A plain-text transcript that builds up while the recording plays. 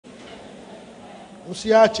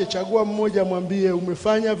Usiache, chagua mmoja, mwambie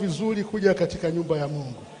umefanya vizuri kuja katika nyumba ya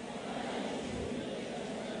Mungu.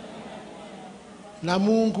 Na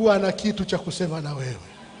Mungu ana kitu cha kusema na wewe.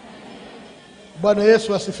 Bwana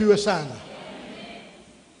Yesu asifiwe sana.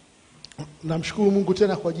 Namshukuru Mungu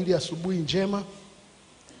tena kwa ajili ya asubuhi njema.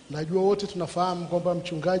 Najua wote tunafahamu kwamba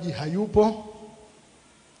mchungaji hayupo.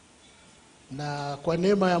 Na kwa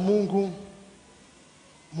neema ya Mungu,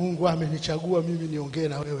 Mungu amenichagua mimi niongee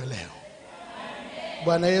na wewe leo.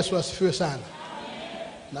 Bwana Yesu asifiwe sana.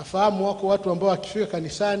 Nafahamu wako watu ambao wakifika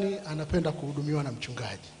kanisani anapenda kuhudumiwa na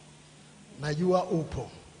mchungaji. Najua upo.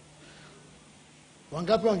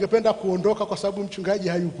 Wangapi wangependa kuondoka kwa sababu mchungaji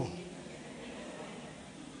hayupo?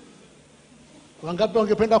 Wangapi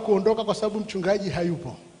wangependa kuondoka kwa sababu mchungaji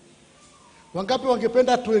hayupo? Wangapi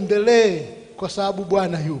wangependa tuendelee kwa sababu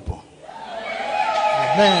Bwana yupo?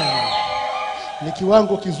 Amen. Ni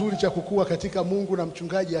kiwango kizuri cha kukua katika Mungu, na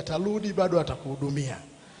mchungaji atarudi bado atakuhudumia.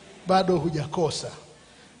 Bado hujakosa.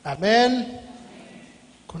 Amen.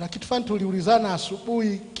 Kuna kitu fulani tuliulizana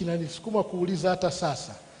asubuhi kinanisukuma kuuliza hata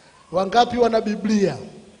sasa. Wangapi wana Biblia?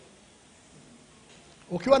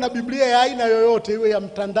 Ukiwa na Biblia ya aina yoyote, iwe ya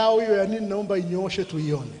mtandao, iwe ya nini, naomba inyooshe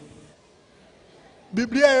tuione.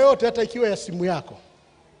 Biblia yoyote, hata ikiwa ya simu yako.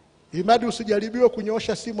 Imadi usijaribiwe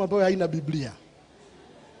kunyoosha simu ambayo haina Biblia.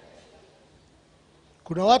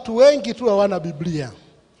 Kuna watu wengi tu hawana Biblia.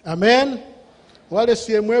 Amen. Wale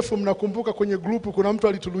CMF mnakumbuka kwenye grupu kuna mtu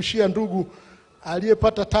aliturushia ndugu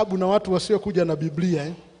aliyepata tabu na watu wasiokuja na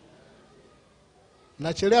Biblia.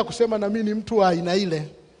 Nachelea kusema na mimi ni mtu wa aina ile.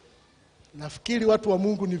 Nafikiri watu wa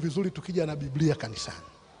Mungu ni vizuri tukija na Biblia kanisani.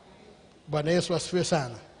 Bwana Yesu asifiwe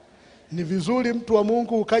sana. Ni vizuri mtu wa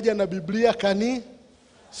Mungu ukaja na Biblia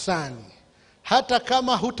kanisani. Hata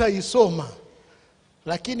kama hutaisoma,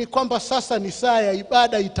 lakini kwamba sasa ni saa ya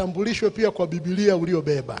ibada itambulishwe pia kwa Biblia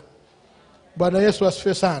uliobeba. Bwana Yesu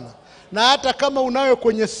asifiwe sana. Na hata kama unayo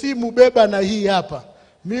kwenye simu, beba na hii hapa.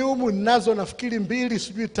 Mimi humu ninazo nafikiri 2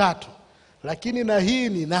 sijui 3. Lakini na hii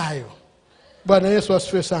ninayo. Bwana Yesu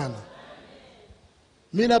asifiwe sana.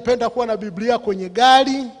 Mimi napenda kuwa na Biblia kwenye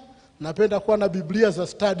gari, napenda kuwa na Biblia za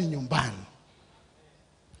study nyumbani.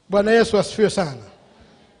 Bwana Yesu asifiwe sana.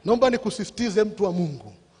 Naomba nikusisitize mtu wa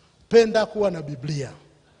Mungu, penda kuwa na Biblia.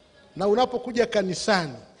 Na unapokuja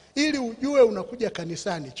kanisani, ili ujue unakuja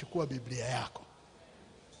kanisani, chukua Biblia yako.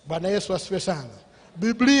 Bwana Yesu asifiwe sana.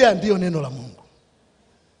 Biblia ndiyo neno la Mungu.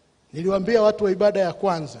 Niliwaambia watu wa ibada ya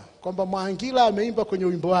kwanza kwamba Mwangila ameimba kwenye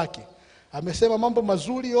wimbo wake, amesema mambo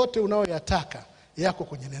mazuri yote unayoyataka yako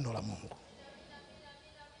kwenye neno la Mungu.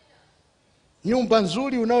 Nyumba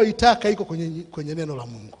nzuri unayoitaka iko kwenye neno la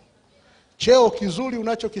Mungu. Cheo kizuri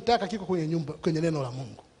unachokitaka kiko kwenye neno la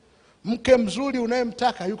Mungu. Mke mzuri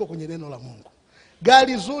unayemtaka yuko kwenye neno la Mungu.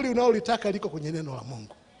 Gari zuri unalolitaka liko kwenye neno la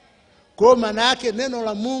Mungu. Kwa maana yake neno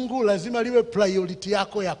la Mungu lazima liwe priority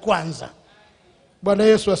yako ya kwanza. Bwana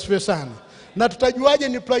Yesu asifiwe sana. Na tutajuaje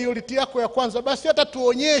ni priority yako ya kwanza? Basi hata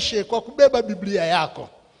tuonyeshe kwa kubeba Biblia yako.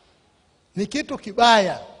 Ni kitu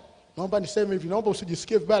kibaya. Naomba niseme hivi, naomba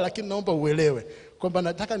usijisikie vibaya, lakini naomba uelewe kwamba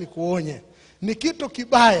nataka nikuonye. Ni kitu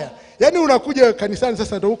kibaya. Yaani unakuja kanisani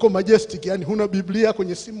sasa ndio uko majestic, yani huna Biblia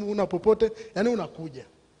kwenye simu, huna popote, yani unakuja.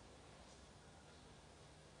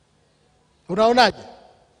 Unaonaje?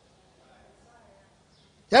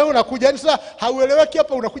 Yaani unakuja, yani sasa haueleweki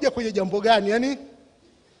hapa unakuja kwenye jambo gani? Yani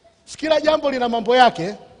kila jambo lina mambo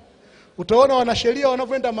yake. Utaona wanasheria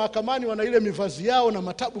wanavyoenda mahakamani wana ile mivazi yao na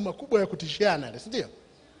matabu makubwa ya kutishiana, si ndio?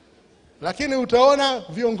 Lakini utaona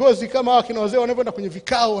viongozi kama hawa kina wazee wanavyoenda kwenye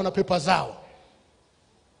vikao wana pepa zao.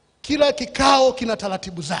 Kila kikao kina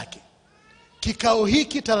taratibu zake. Kikao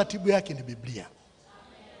hiki taratibu yake ni Biblia.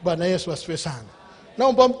 Bwana Yesu asifiwe sana.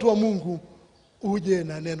 Naomba mtu wa Mungu uje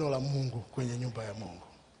na neno la Mungu kwenye nyumba ya Mungu.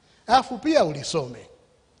 Alafu pia ulisome.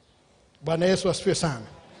 Bwana Yesu asifiwe sana.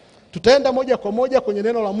 Tutaenda moja kwa moja kwenye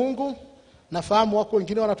neno la Mungu. Nafahamu wako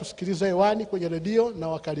wengine wanatusikiliza hewani kwenye redio, na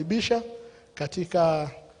wakaribisha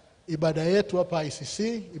katika ibada yetu hapa ICC,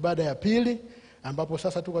 ibada ya pili, ambapo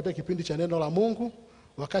sasa tuko katika kipindi cha neno la Mungu.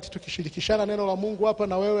 Wakati tukishirikishana neno la Mungu hapa,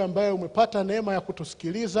 na wewe ambaye umepata neema ya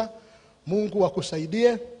kutusikiliza, Mungu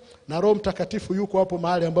akusaidie, na Roho Mtakatifu yuko hapo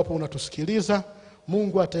mahali ambapo unatusikiliza.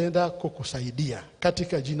 Mungu ataenda kukusaidia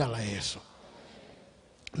katika jina la Yesu.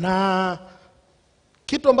 Na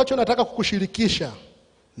kitu ambacho nataka kukushirikisha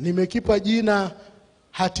nimekipa jina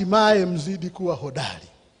hatimaye mzidi kuwa hodari.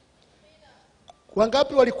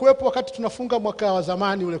 Wangapi walikuwepo wakati tunafunga mwaka wa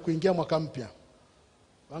zamani ule kuingia mwaka mpya?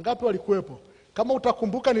 Wangapi walikuwepo? Kama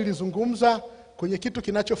utakumbuka nilizungumza kwenye kitu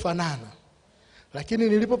kinachofanana. Lakini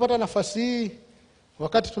nilipopata nafasi hii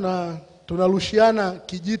wakati tunarushiana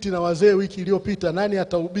kijiti na wazee wiki iliyopita, nani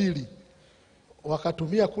atahubiri?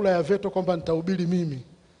 wakatumia kula ya veto kwamba nitahubiri mimi.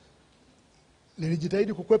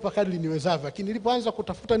 Nilijitahidi kukwepa kadri niwezavyo, lakini nilipoanza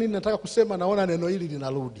kutafuta nini nataka kusema, naona neno hili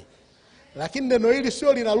linarudi. Lakini neno hili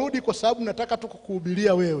sio linarudi kwa sababu nataka tu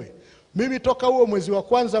kukuhubiria wewe. Mimi toka huo mwezi wa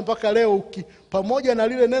kwanza mpaka leo, pamoja na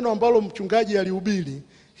lile neno ambalo mchungaji alihubiri,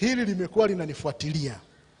 hili limekuwa linanifuatilia.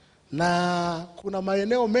 Na kuna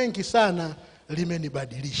maeneo mengi sana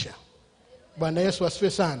limenibadilisha. Bwana Yesu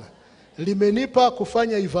asifiwe sana. Limenipa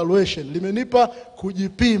kufanya evaluation, limenipa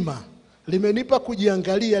kujipima, limenipa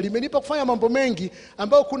kujiangalia, limenipa kufanya mambo mengi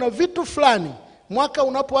ambayo kuna vitu fulani mwaka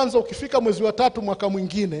unapoanza, ukifika mwezi wa 3 mwaka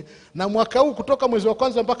mwingine, na mwaka huu kutoka mwezi wa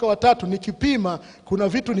kwanza mpaka wa 3 nikipima, kuna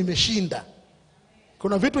vitu nimeshinda.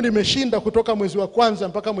 Kuna vitu nimeshinda kutoka mwezi wa kwanza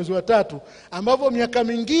mpaka mwezi wa 3, ambavyo miaka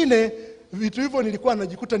mingine vitu hivyo nilikuwa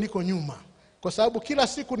najikuta niko nyuma. Kwa sababu kila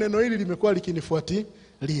siku neno hili limekuwa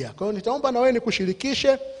likinifuatilia. Kwa hiyo nitaomba na wewe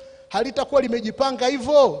nikushirikishe. Halitakuwa limejipanga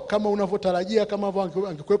hivyo kama unavyotarajia, kama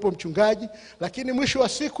angekuwepo mchungaji, lakini mwisho wa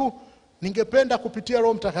siku ningependa kupitia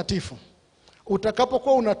Roho Mtakatifu,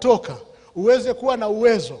 utakapokuwa unatoka uweze kuwa na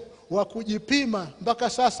uwezo wa kujipima mpaka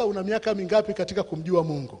sasa una miaka mingapi katika kumjua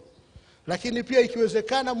Mungu. Lakini pia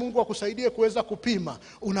ikiwezekana Mungu akusaidie kuweza kupima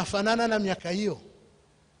unafanana na miaka hiyo.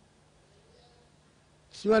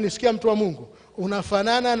 Siwa nisikia mtu wa Mungu,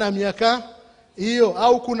 unafanana na miaka hiyo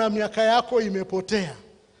au kuna miaka yako imepotea.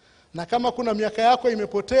 Na kama kuna miaka yako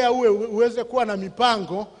imepotea, uweze kuwa na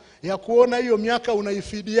mipango ya kuona hiyo miaka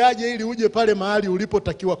unaifidiaje ili uje pale mahali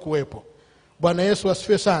ulipotakiwa kuwepo. Bwana Yesu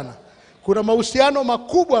asifiwe sana. Kuna mahusiano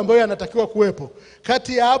makubwa ambayo yanatakiwa kuwepo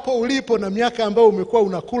kati ya hapo ulipo na miaka ambayo umekuwa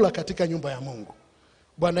unakula katika nyumba ya Mungu.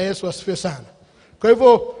 Bwana Yesu asifiwe sana. Kwa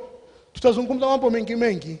hivyo tutazungumza mambo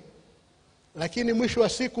mengi, lakini mwisho wa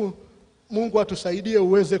siku Mungu atusaidie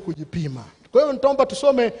uweze kujipima. Kwa hiyo nitaomba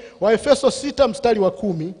tusome Waefeso 6 mstari wa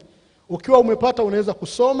 10. Ukiwa umepata unaweza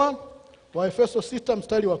kusoma Waefeso 6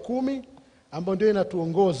 mstari wa 10, ambao ndio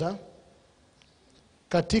inatuongoza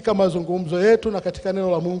katika mazungumzo yetu na katika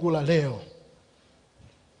neno la Mungu la leo.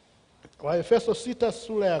 Waefeso 6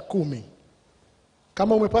 sura ya 10.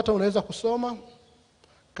 Kama umepata unaweza kusoma.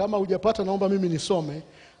 Kama hujapata naomba mimi nisome.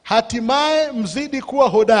 Hatimaye mzidi kuwa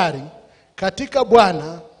hodari katika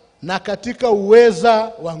Bwana na katika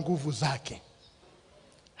uweza wa nguvu zake.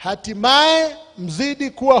 Hatimaye mzidi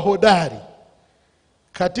kuwa hodari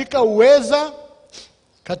katika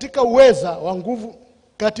uweza wa nguvu.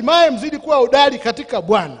 Hatimaye mzidi kuwa hodari katika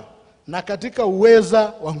Bwana na katika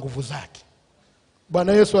uweza wa nguvu zake.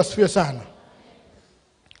 Bwana Yesu asifiwe sana.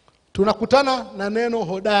 Tunakutana na neno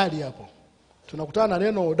hodari hapo. Tunakutana na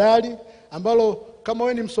neno hodari ambalo kama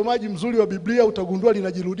wewe ni msomaji mzuri wa Biblia utagundua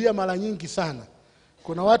linajirudia mara nyingi sana.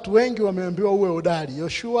 Kuna watu wengi wameambiwa uwe hodari.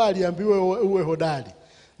 Yoshua aliambiwa uwe hodari.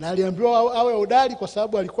 Na aliambiwa awe hodari kwa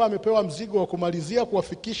sababu alikuwa amepewa mzigo wa kumalizia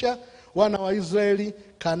kuwafikisha wana wa Israeli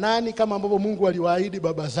Kanaani kama ambavyo Mungu aliwaahidi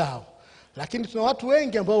baba zao. Lakini tuna watu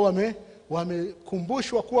wengi ambao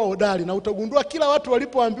wamekumbushwa kuwa hodari, na utagundua kila watu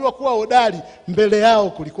walipoambiwa kuwa hodari mbele yao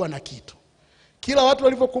kulikuwa na kitu. Kila watu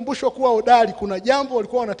walipokumbushwa kuwa hodari kuna jambo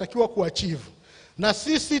walikuwa wanatakiwa kuachieve. Na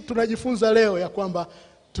sisi tunajifunza leo ya kwamba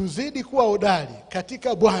tuzidi kuwa hodari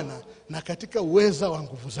katika Bwana na katika uweza wa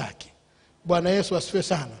nguvu zake. Bwana Yesu asifiwe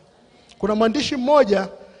sana. Kuna mwandishi mmoja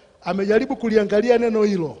amejaribu kuliangalia neno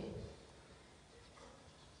hilo,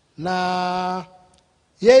 na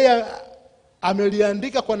yeye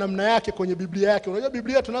ameliandika kwa namna yake kwenye Biblia yake. Unajua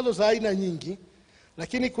Biblia tunazo za aina nyingi,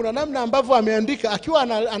 lakini kuna namna ambavyo ameandika akiwa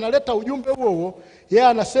analeta ujumbe huo. Yeye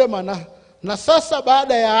anasema na sasa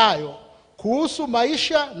baada ya hayo, kuhusu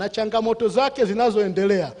maisha na changamoto zake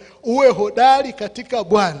zinazoendelea, uwe hodari katika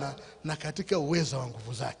Bwana na katika uweza wa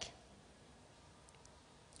nguvu zake.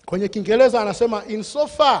 Kwenye Kiingereza anasema in so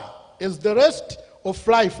far as the rest of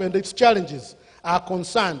life and its challenges are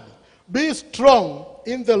concerned, be strong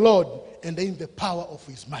in the Lord and in the power of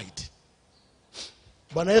his might.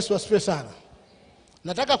 Bwana Yesu asifiwe sana.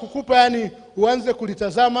 Nataka kukupa uanze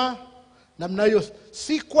kulitazama namna hiyo.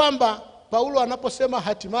 Si kwamba Paulo anaposema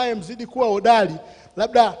hatimaye mzidi kuwa hodari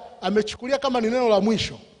labda amechukulia kama ni neno la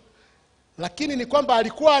mwisho, lakini ni kwamba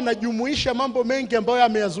alikuwa anajumuisha mambo mengi ambayo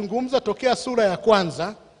ameyazungumza tokea sura ya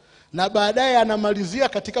kwanza, na baadaye anamalizia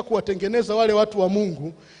katika kuwatengeneza wale watu wa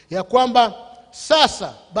Mungu ya kwamba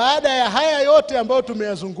sasa baada ya haya yote ambayo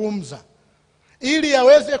tumeyazungumza, ili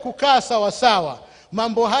yaweze kukaa sawa sawa,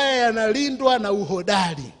 mambo haya yanalindwa na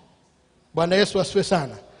uhodari. Bwana Yesu asifiwe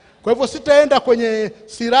sana. Kwa hivyo sitaenda kwenye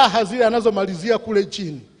silaha zile anazomalizia kule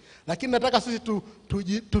chini, lakini nataka sisi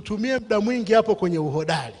tutumie muda mwingi hapo kwenye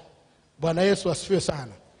uhodari. Bwana Yesu asifiwe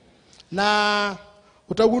sana. Na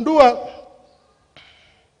utagundua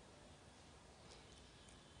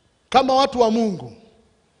kama watu wa Mungu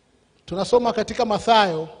Tunasoma katika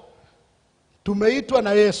Mathayo, tumeitwa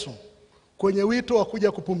na Yesu kwenye wito wa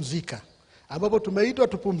kuja kupumzika, ambapo tumeitwa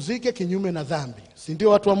tupumzike kinyume na dhambi, si ndio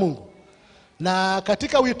watu wa Mungu? Na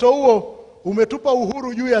katika wito huo umetupa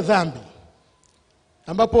uhuru juu ya dhambi,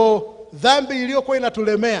 ambapo dhambi iliyokuwa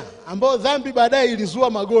inatulemea, ambapo dhambi baadaye ilizua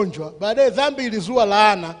magonjwa, baadaye dhambi ilizua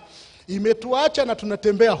laana, imetuacha na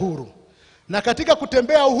tunatembea huru. Na katika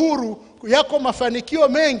kutembea uhuru yako mafanikio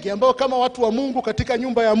mengi ambayo kama watu wa Mungu katika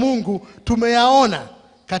nyumba ya Mungu tumeyaona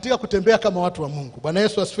katika kutembea kama watu wa Mungu. Bwana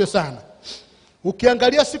Yesu asifiwe sana.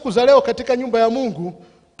 Ukiangalia siku za leo katika nyumba ya Mungu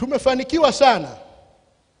tumefanikiwa sana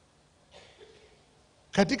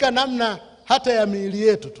katika namna hata ya miili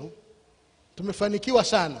yetu tu. Tumefanikiwa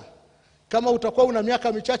sana. Kama utakuwa una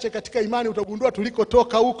miaka michache katika imani utagundua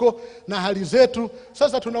tulikotoka huko na hali zetu.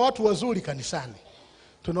 Sasa tuna watu wazuri kanisani.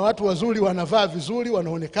 Tuna watu wazuri, wanavaa vizuri,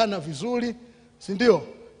 wanaonekana vizuri, si ndio?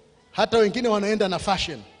 Hata wengine wanaenda na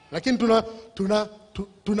fashion. Lakini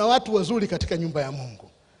tuna watu wazuri katika nyumba ya Mungu.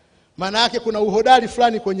 Maana yake kuna uhodari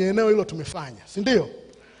fulani kwenye eneo hilo tumefanya, si ndio?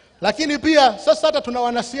 Lakini pia sasa hata tuna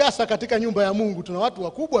wanasiasa katika nyumba ya Mungu. Tuna watu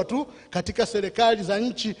wakubwa tu katika serikali za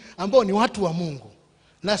nchi ambao ni watu wa Mungu.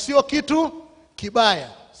 Na sio kitu kibaya.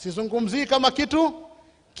 Sizungumzii kama kitu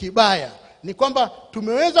kibaya. Ni kwamba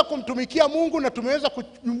tumeweza kumtumikia Mungu na tumeweza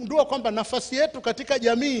kugundua kwamba nafasi yetu katika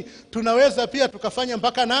jamii tunaweza pia tukafanya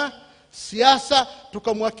mpaka na siasa,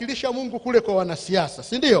 tukamwakilisha Mungu kule kwa wanasiasa,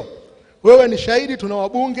 si ndio? Wewe ni shahidi, tuna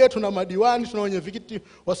wabunge, tuna madiwani, tuna wenyeviti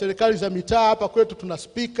wa serikali za mitaa hapa kwetu, tuna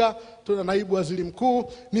spika, tuna naibu waziri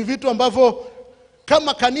mkuu. Ni vitu ambavyo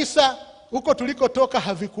kama kanisa huko tulikotoka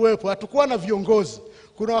havikuwepo, hatukuwa na viongozi.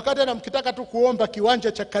 Kuna wakati hata mkitaka tu kuomba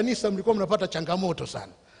kiwanja cha kanisa mlikuwa mnapata changamoto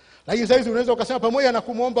sana. Lakini sasa hizi unaweza ukasema pamoja na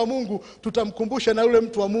kumuomba Mungu tutamkumbusha na yule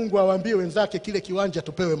mtu wa Mungu awaambie wenzake kile kiwanja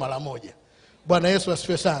tupewe mara moja. Bwana Yesu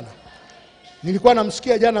asifiwe sana. Nilikuwa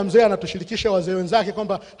namsikia jana mzee anatushirikisha wazee wenzake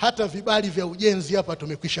kwamba hata vibali vya ujenzi hapa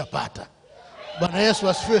tumekwisha pata. Bwana Yesu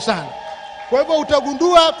asifiwe sana. Kwa hivyo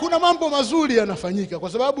utagundua kuna mambo mazuri yanafanyika kwa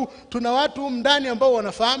sababu tuna watu ndani ambao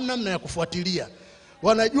wanafahamu namna ya kufuatilia.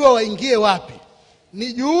 Wanajua waingie wapi.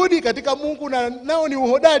 Ni juhudi katika Mungu na nao ni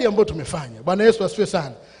uhodari ambao tumefanya. Bwana Yesu asifiwe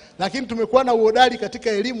sana. Lakini tumekuwa na uhodari katika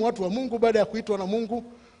elimu. Watu wa Mungu baada ya kuitwa na Mungu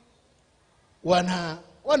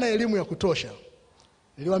wana elimu ya kutosha.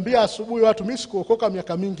 Niliwaambia asubuhi watu mimi sikuokoka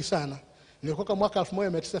miaka mingi sana. Niliokoka mwaka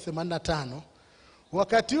 1985.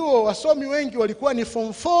 Wakati huo wasomi wengi walikuwa ni form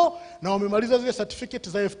 4 na wamemaliza zile certificate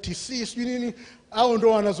za FTC sijui nini, au ndio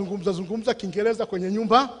wanazungumza Kiingereza kwenye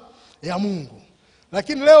nyumba ya Mungu.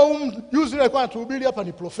 Lakini leo juzi yule alikuwa anatuhubiri hapa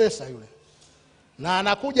ni profesa yule. Na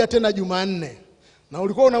anakuja tena Jumanne. Na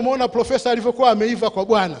ulikuwa unamuona profesa alivyokuwa ameiva kwa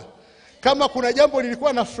Bwana. Kama kuna jambo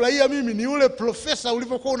nilikuwa nafurahia mimi ni yule profesa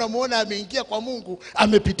ulivyokuwa unamuona ameingia kwa Mungu,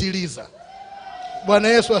 amepitiliza. Bwana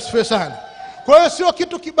Yesu asifiwe sana. Kwa hiyo sio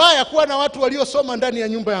kitu kibaya kuwa na watu waliosoma ndani ya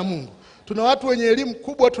nyumba ya Mungu. Tuna watu wenye elimu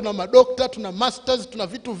kubwa, tuna madokta, tuna masters, tuna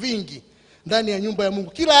vitu vingi ndani ya nyumba ya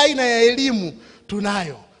Mungu. Kila aina ya elimu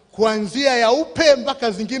tunayo, kuanzia ya upe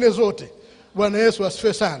mpaka zingine zote. Bwana Yesu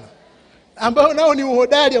asifiwe sana. Ambao nao ni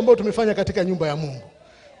uhodari ambao tumefanya katika nyumba ya Mungu.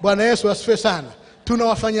 Bwana Yesu asifiwe sana. Tuna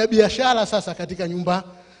wafanya biashara sasa katika nyumba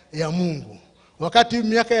ya Mungu. Wakati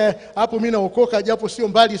miaka hapo mimi naokoka japo sio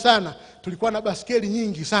mbali sana, tulikuwa na baskeli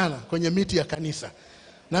nyingi sana kwenye miti ya kanisa.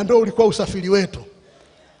 Na ndio ulikuwa usafiri wetu.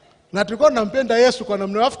 Na tulikuwa tunampenda Yesu kwa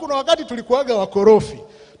namna. Alafu kuna wakati tulikuwaga wakorofi.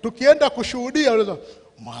 Tukienda kushuhudia unaweza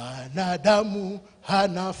mwanadamu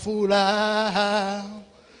hana furaha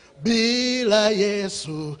bila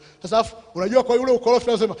Yesu. Sasa unajua kwa yule ukorofi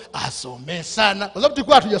tunasema asome sana. Kwa sababu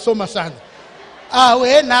tulikuwa hatujasoma sana.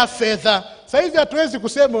 Awe na fedha. Sasa hizi hatuwezi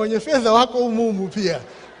kusema wenye fedha wako umumu pia.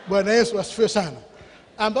 Bwana Yesu asifiwe sana.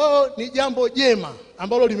 Ambao ni jambo jema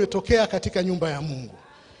ambalo limetokea katika nyumba ya Mungu.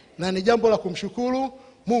 Na ni jambo la kumshukuru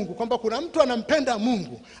Mungu kwamba kuna mtu anampenda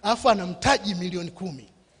Mungu alafu anamtaji milioni 10.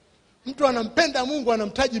 Mtu anampenda Mungu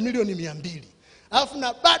anamtaji milioni 200. Alafu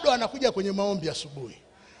na bado anakuja kwenye maombi asubuhi.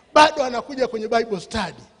 Bado anakuja kwenye Bible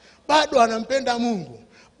study. Bado anampenda Mungu.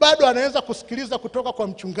 Bado anaweza kusikiliza kutoka kwa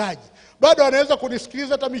mchungaji. Bado anaweza kunisikiliza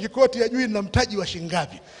hata Kikoti ajui nina mtaji wa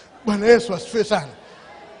shingapi. Bwana Yesu asifiwe sana.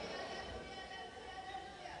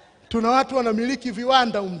 Tuna watu wanamiliki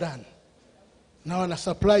viwanda umndani na wana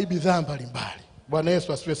supply bidhaa mbalimbali. Bwana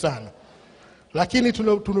Yesu asifiwe sana. Lakini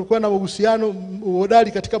tunakuwa na uhusiano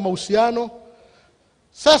uhodari katika mahusiano.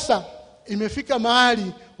 Sasa imefika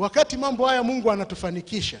mahali wakati mambo haya Mungu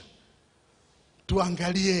anatufanikisha,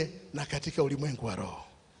 tuangalie na katika ulimwengu wa roho.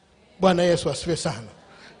 Bwana Yesu asifiwe sana.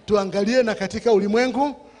 Tuangalie na katika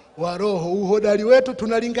ulimwengu wa roho. Uhodari wetu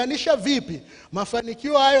tunalinganisha vipi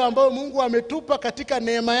mafanikio hayo ambayo Mungu ametupa katika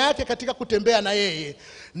neema yake katika kutembea na yeye,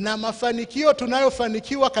 na mafanikio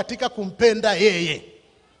tunayofanikiwa katika kumpenda yeye.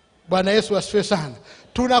 Bwana Yesu asifiwe sana.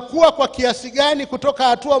 Tunakuwa kwa kiasi gani kutoka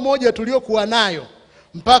hatua moja tuliyokuwa nayo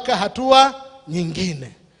mpaka hatua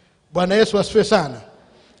nyingine. Bwana Yesu asifiwe sana.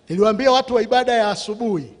 Niliwaambia watu wa ibada ya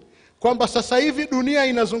asubuhi kwamba sasa hivi dunia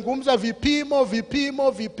inazungumza vipimo.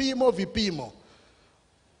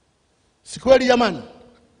 Si kweli jamani?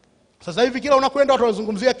 Sasa hivi kila unakwenda watu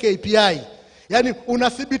wanazungumzia KPI. Yaani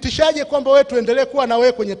unathibitishaje kwamba wewe tuendelee kuwa na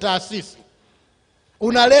wewe kwenye taasisi?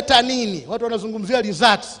 Unaleta nini? Watu wanazungumzia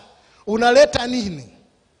results. Unaleta nini?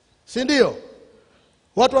 Si ndio?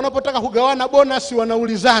 Watu wanapotaka kugawana bonus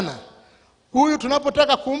wanaulizana, huyu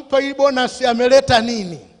tunapotaka kumpa hii bonus ameleta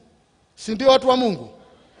nini? Si ndio watu wa Mungu?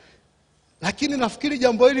 Lakini nafikiri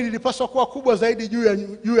jambo hili lilipaswa kuwa kubwa zaidi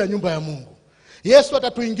juu ya nyumba ya Mungu. Yesu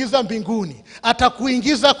atatuingiza mbinguni.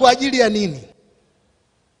 Atakuingiza kwa ajili ya nini?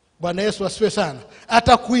 Bwana Yesu asifiwe sana.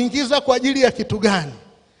 Atakuingiza kwa ajili ya kitu gani?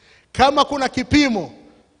 Kama kuna kipimo,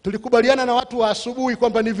 tulikubaliana na watu wa asubuhi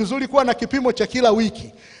kwamba ni vizuri kuwa na kipimo cha kila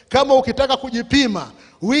wiki. Kama ukitaka kujipima,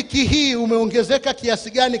 wiki hii umeongezeka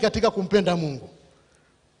kiasi gani katika kumpenda Mungu?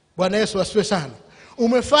 Bwana Yesu asifiwe sana.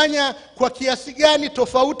 Umefanya kwa kiasi gani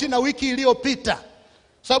tofauti na wiki iliyopita?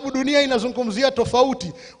 Sababu dunia inazungumzia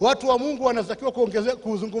tofauti. Watu wa Mungu wanatakiwa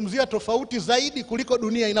kuzungumzia tofauti zaidi kuliko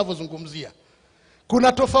dunia inavyozungumzia.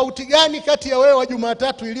 Kuna tofauti gani kati ya wewe wa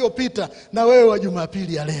Jumatatu iliyopita na wewe wa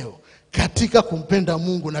Jumapili ya leo katika kumpenda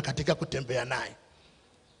Mungu na katika kutembea naye?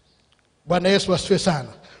 Bwana Yesu asifiwe sana.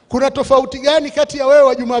 Kuna tofauti gani kati ya wewe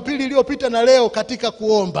wa Jumapili iliyopita na leo katika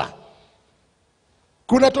kuomba?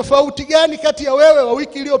 Kuna tofauti gani kati ya wewe wa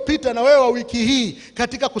wiki iliyopita na wewe wa wiki hii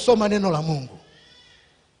katika kusoma neno la Mungu?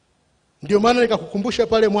 Ndio maana nikakukumbusha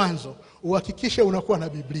pale mwanzo, uhakikishe unakuwa na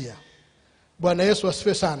Biblia. Bwana Yesu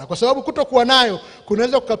asifiwe sana. Kwa sababu kutokuwa nayo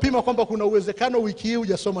kunaweza kukapima kwamba kuna uwezekano wiki hii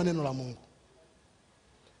hujasoma neno la Mungu.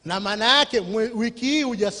 Na maana yake wiki hii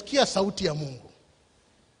hujasikia sauti ya Mungu.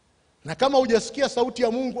 Na kama hujasikia sauti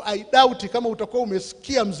ya Mungu, I doubt kama utakuwa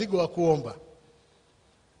umesikia mzigo wa kuomba.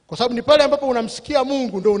 Kwa sababu ni pale ambapo unamsikia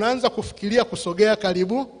Mungu ndio unaanza kufikiria kusogea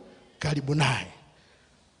karibu naye.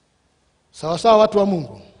 Sawa sawa watu wa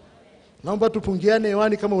Mungu. Naomba tupungiane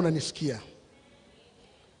hewani kama unanisikia.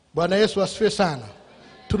 Bwana Yesu asifiwe sana.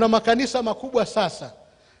 Tuna makanisa makubwa sasa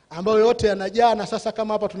ambayo yote yanajaa, na sasa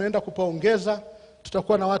kama hapa tunaenda kupaongeza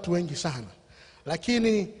tutakuwa na watu wengi sana.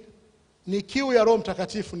 Lakini ni kiu ya Roho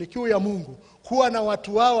Mtakatifu, ni kiu ya Mungu kuwa na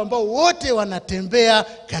watu wao ambao wote wanatembea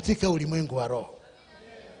katika ulimwengu wa roho.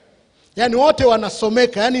 Yaani wote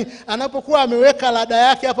wanasomeka. Yaani anapokuwa ameweka lada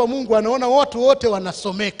yake hapa, Mungu anaona watu wote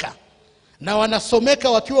wanasomeka. Na wanasomeka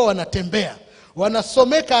wakiwa wanatembea.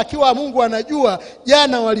 Wanasomeka akiwa Mungu anajua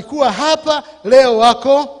jana walikuwa hapa, leo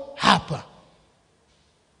wako hapa.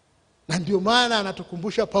 Na ndio maana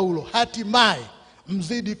anatukumbusha Paulo, hatimaye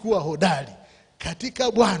mzidi kuwa hodari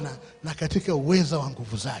katika Bwana na katika uweza wa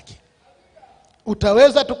nguvu zake.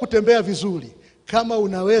 Utaweza tu kutembea vizuri kama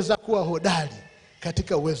unaweza kuwa hodari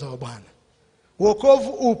katika uweza wa Bwana. Wokovu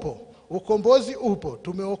upo, ukombozi upo,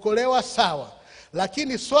 tumeokolewa sawa.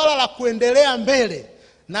 Lakini swala la kuendelea mbele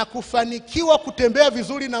na kufanikiwa kutembea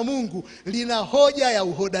vizuri na Mungu lina hoja ya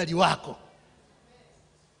uhodari wako.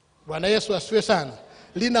 Bwana Yesu asifiwe sana.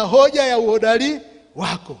 Lina hoja ya uhodari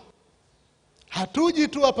wako. Hatuji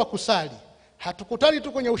tu hapa kusali. Hatukutani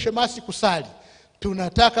tu kwenye ushemasi kusali.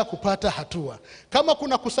 Tunataka kupata hatua. Kama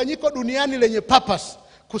kuna kusanyiko duniani lenye purpose,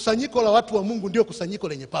 kusanyiko la watu wa Mungu ndio kusanyiko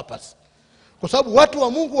lenye purpose. Kwa sababu watu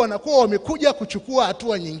wa Mungu wanakuwa wamekuja kuchukua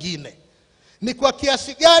hatua nyingine. Ni kwa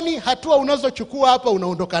kiasi gani hatua unazochukua hapa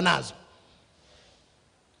unaondoka nazo?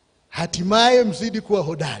 Hatimaye mzidi kuwa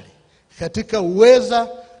hodari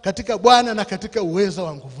katika Bwana na katika uweza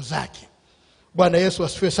wa nguvu zake. Bwana Yesu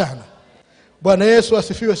asifiwe sana. Bwana Yesu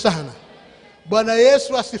asifiwe sana. Bwana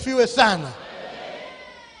Yesu asifiwe sana.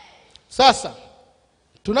 Sasa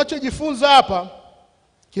tunachojifunza hapa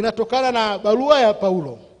kinatokana na barua ya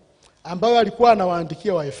Paulo ambayo alikuwa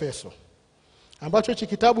anawaandikia wa Efeso, ambacho hiki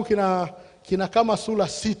kitabu kina kama sura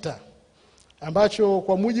 6, ambacho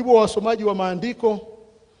kwa mujibu wa wasomaji wa maandiko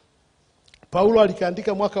Paulo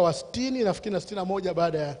alikaandika mwaka wa 60 nafikiri na 61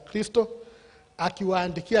 baada ya Kristo,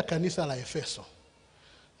 akiwaandikia kanisa la Efeso.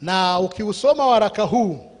 Na ukiusoma waraka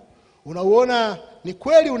huu unauona ni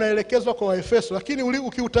kweli unaelekezwa kwa Waefeso, lakini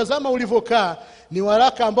ukiutazama ulivyokaa ni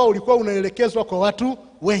waraka ambao ulikuwa unaelekezwa kwa watu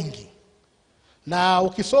wengi. Na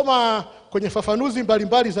ukisoma kwenye fafanuzi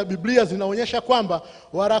mbalimbali za Biblia zinaonyesha kwamba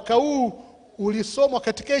waraka huu ulisomwa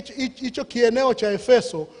katika hicho kieneo cha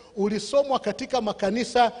Efeso, ulisomwa katika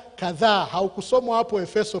makanisa kadhaa, haukusomwa hapo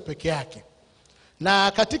Efeso peke yake.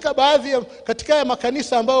 Na katika katika ya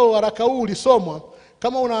makanisa ambayo waraka huu ulisomwa,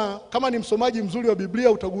 kama ni msomaji mzuri wa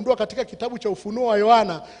Biblia utagundua katika kitabu cha Ufunuo wa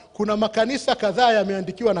Yohana kuna makanisa kadhaa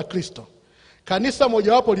yameandikiwa na Kristo. Kanisa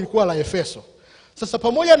mojawapo lilikuwa la Efeso. Sasa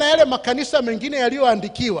pamoja na yale makanisa mengine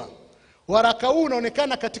yaliyoandikiwa, waraka huu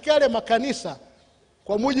unaonekana katika yale makanisa,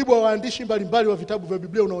 kwa mujibu wa waandishi mbalimbali wa vitabu vya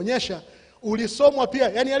Biblia unaonyesha ulisomwa pia,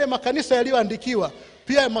 yani yale makanisa yaliyoandikiwa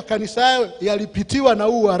pia makanisa hayo yalipitiwa na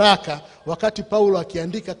huu waraka wakati Paulo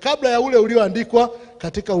akiandika, kabla ya ule ulioandikwa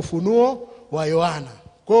katika Ufunuo wa Yohana.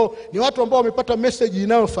 Kwa hiyo ni watu ambao wamepata message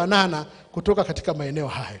inayofanana kutoka katika maeneo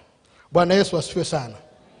hayo. Bwana Yesu asifiwe sana.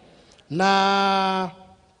 Na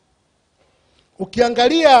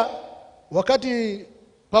ukiangalia wakati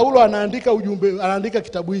Paulo anaandika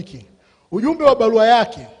kitabu hiki, ujumbe wa barua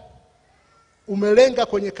yake umelenga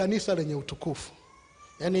kwenye kanisa lenye utukufu,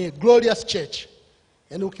 yani glorious church.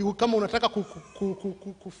 Yani kama unataka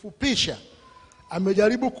kufupisha,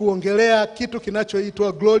 amejaribu kuongelea kitu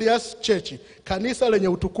kinachoitwa glorious church, kanisa lenye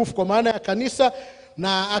utukufu, kwa maana ya kanisa,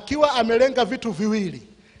 na akiwa amelenga vitu viwili: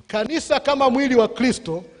 kanisa kama mwili wa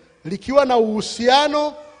Kristo likiwa na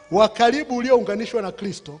uhusiano wa karibu uliounganishwa na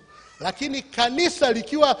Kristo, lakini kanisa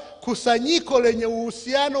likiwa kusanyiko lenye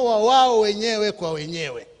uhusiano wa wao wenyewe kwa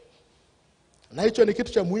wenyewe. Na hicho ni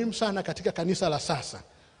kitu cha muhimu sana katika kanisa la sasa.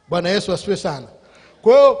 Bwana Yesu asifiwe sana.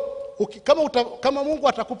 Kwa hiyo kama Mungu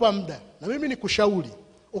atakupa muda, na mimi nikushauri,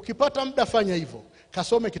 ukipata muda fanya hivyo,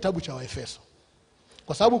 kasome kitabu cha Waefeso.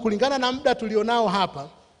 Kwa sababu kulingana na muda tulionao hapa,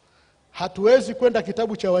 hatuwezi kwenda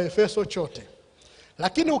kitabu cha Waefeso chote.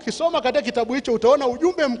 Lakini ukisoma katika kitabu hicho utaona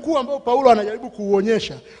ujumbe mkuu ambao Paulo anajaribu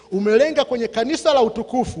kuuonyesha umelenga kwenye kanisa la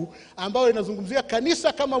utukufu, ambao linazungumzia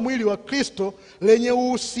kanisa kama mwili wa Kristo lenye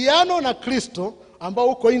uhusiano na Kristo ambao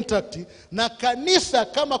uko intact, na kanisa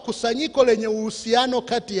kama kusanyiko lenye uhusiano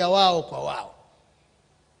kati ya wao kwa wao.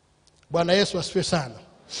 Bwana Yesu asifiwe sana.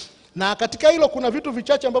 Na katika hilo kuna vitu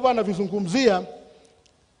vichache ambavyo anavizungumzia.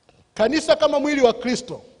 Kanisa kama mwili wa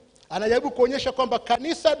Kristo, anajaribu kuonyesha kwamba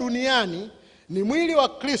kanisa duniani ni mwili wa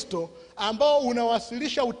Kristo ambao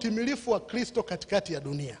unawasilisha utimilifu wa Kristo katikati ya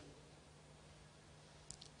dunia.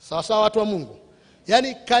 Sawa sawa watu wa Mungu.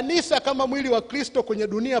 Yaani kanisa kama mwili wa Kristo kwenye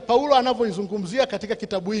dunia, Paulo anavyoizungumzia katika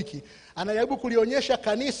kitabu hiki, anajaribu kulionyesha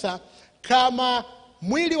kanisa kama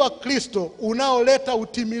mwili wa Kristo unaoleta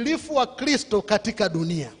utimilifu wa Kristo katika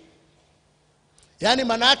dunia. Yaani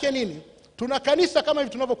maana yake nini? Tuna kanisa kama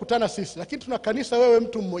hivi tunavyokutana sisi, lakini tuna kanisa wewe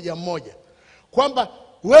mtu mmoja mmoja. Kwamba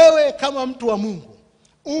wewe kama mtu wa Mungu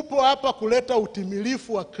upo hapa kuleta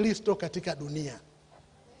utimilifu wa Kristo katika dunia.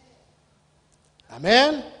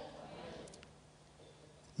 Amen.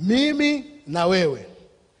 Mimi na wewe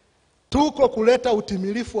tuko kuleta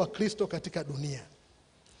utimilifu wa Kristo katika dunia.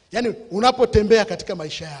 Yaani unapotembea katika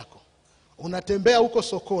maisha yako, unatembea huko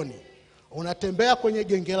sokoni, unatembea kwenye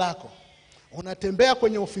genge lako, unatembea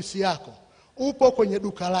kwenye ofisi yako, upo kwenye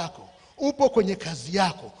duka lako, upo kwenye kazi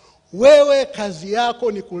yako, wewe kazi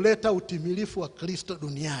yako ni kuleta utimilifu wa Kristo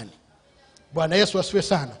duniani. Bwana Yesu asifiwe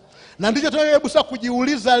sana. Na ndicho tunajaribu sasa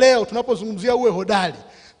kujiuliza leo tunapozungumzia uwe hodari.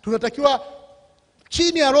 Tunatakiwa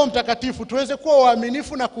chini ya Roho Mtakatifu tuweze kuwa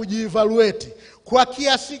waaminifu na kujievaluate. Kwa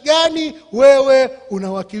kiasi gani wewe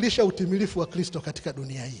unawakilisha utimilifu wa Kristo katika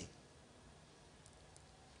dunia hii?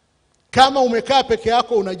 Kama umekaa peke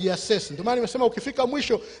yako unajiassess. Ndio maana nimesema ukifika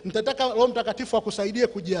mwisho nitataka Roho Mtakatifu akusaidie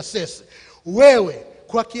kujiassess. Wewe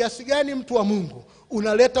kwa kiasi gani mtu wa Mungu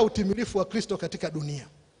unaleta utimilifu wa Kristo katika dunia?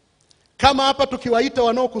 Kama hapa tukiwaita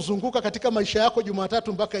wanaokuzunguka katika maisha yako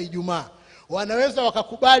Jumatatu mpaka Ijumaa, wanaweza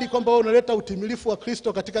wakakubali kwamba wewe unaleta utimilifu wa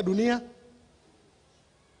Kristo katika dunia?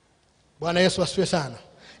 Bwana Yesu asifiwe sana.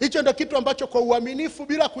 Hicho ndio kitu ambacho kwa uaminifu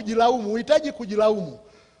bila kujilaumu, uhitaji kujilaumu.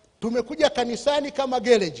 Tumekuja kanisani kama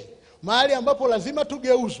gereji, mahali ambapo lazima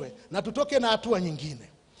tugeuzwe na tutoke na hatua nyingine.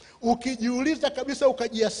 Ukijiuliza kabisa,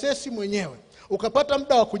 ukajiasesi mwenyewe, ukapata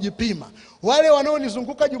muda wa kujipima, wale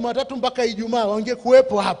wanaonizunguka Jumatatu mpaka Ijumaa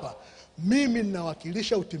wangekuwepo hapa, mimi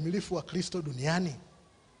ninawakilisha utimilifu wa Kristo duniani?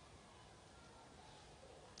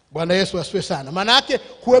 Bwana Yesu asifiwe sana. Maana yake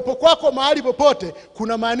kuwepo kwako mahali popote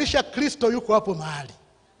kuna maanisha Kristo yuko hapo mahali.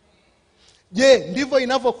 Je, ndivyo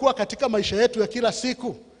inavyokuwa katika maisha yetu ya kila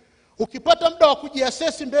siku? Ukipata muda wa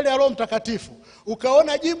kujiasesi mbele ya Roho Mtakatifu,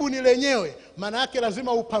 ukaona jibu ni lenyewe, maana yake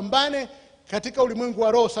lazima upambane katika ulimwengu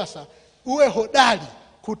wa roho sasa, uwe hodari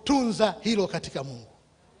kutunza hilo katika Mungu.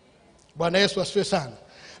 Bwana Yesu asifiwe sana.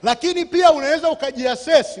 Lakini pia unaweza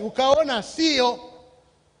ukajiasesi, ukaona sio.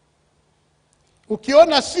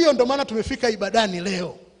 Ukiona sio, ndio maana tumefika ibadani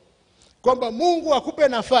leo. Kwamba Mungu akupe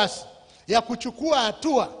nafasi ya kuchukua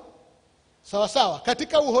hatua sawa sawa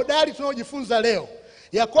katika uhodari tunaojifunza leo,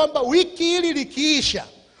 ya kwamba wiki hili likiisha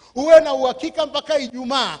uwe na uhakika mpaka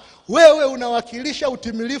Ijumaa wewe unawakilisha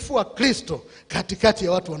utimilifu wa Kristo katikati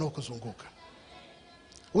ya watu wanaokuzunguka.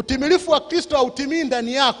 Utimilifu wa Kristo hautimii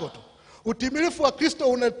ndani yako tu. Utimilifu wa Kristo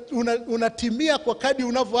unatimia kwa kadri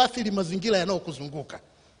unavyoathiri mazingira yanayokuzunguka.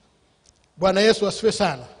 Bwana Yesu asifiwe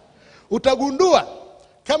sana. Utagundua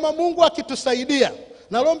kama Mungu akitusaidia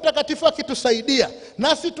na Roho Mtakatifu akitusaidia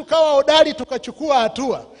nasi tukawa hodari tukachukua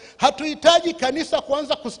hatua, hatuhitaji kanisa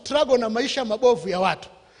kuanza kustruggle na maisha mabovu ya watu.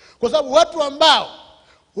 Kwa sababu watu ambao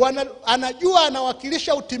anajua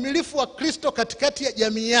anawakilisha utimilifu wa Kristo katikati ya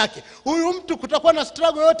jamii yake, huyu mtu kutakuwa na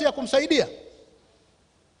struggle yote ya kumsaidia.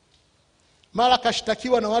 Mara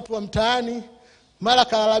kashtakiwa na watu wa mtaani, mara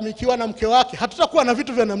kalalamikiwa na mke wake, hatutakuwa na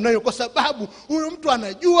vitu vya namna hiyo, kwa sababu huyu mtu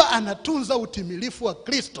anajua anatunza utimilifu wa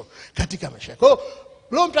Kristo katika maisha. Kwa hiyo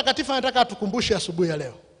Roho Mtakatifu anataka atukumbushe asubuhi ya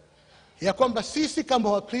leo ya kwamba sisi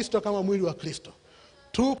kama Wakristo, kama mwili wa Kristo,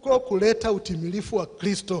 tuko kuleta utimilifu wa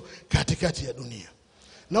Kristo katikati ya dunia.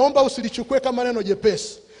 Naomba usilichukue kama neno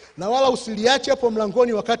jepesi, na wala usiliache hapo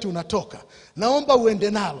mlangoni wakati unatoka. Naomba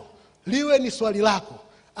uende nalo, liwe ni swali lako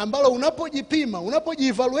ambalo unapojipima,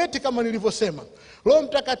 unapojievaluate kama nilivyosema, Roho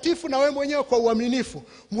Mtakatifu na wewe mwenyewe kwa uaminifu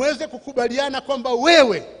muweze kukubaliana kwamba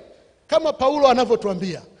wewe kama Paulo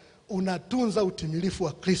anavyotuambia unatunza utimilifu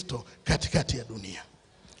wa Kristo katikati ya dunia.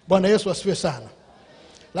 Bwana Yesu asifiwe sana.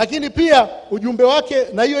 Lakini pia ujumbe wake,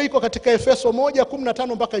 na hiyo iko katika Efeso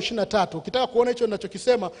 1:15 mpaka 23. Ukitaka kuona hicho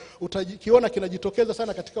ninachokisema utakiona kinajitokeza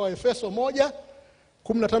sana katika Efeso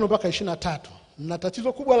 1:15 mpaka 23. Na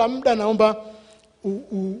tatizo kubwa la muda, naomba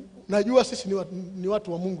najua sisi ni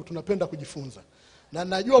watu wa Mungu, tunapenda kujifunza. Na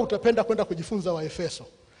najua utapenda kwenda kujifunza wa Efeso.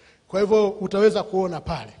 Kwa hivyo utaweza kuona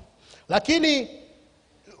pale. Lakini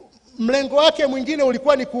mlengo wake mwingine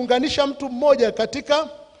ulikuwa ni kuunganisha mtu mmoja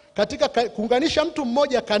kuunganisha mtu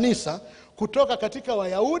mmoja kanisa kutoka katika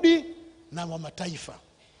Wayahudi na wa mataifa.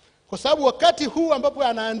 Kwa sababu wakati huu ambapo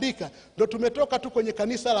anaandika ndio tumetoka tu kwenye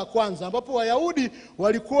kanisa la kwanza, ambapo Wayahudi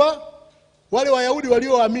walikuwa, wale Wayahudi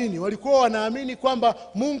walioamini walikuwa wanaamini kwamba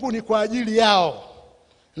Mungu ni kwa ajili yao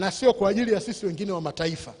na sio kwa ajili ya sisi wengine wa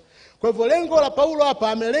mataifa. Kwa hivyo lengo la Paulo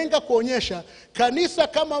hapa amelenga kuonyesha kanisa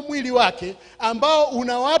kama mwili wake ambao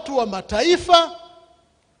una watu wa mataifa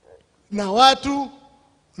na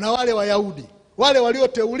wale Wayahudi, wale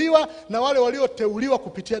walioteuliwa na wale walioteuliwa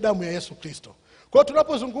kupitia damu ya Yesu Kristo. Kwa hiyo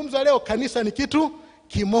tunapozungumza leo, kanisa ni kitu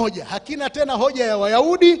kimoja. Hakina tena hoja ya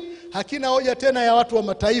Wayahudi, hakina hoja tena ya watu wa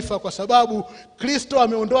mataifa, kwa sababu Kristo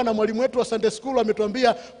ameondoa, na mwalimu wetu wa Sunday School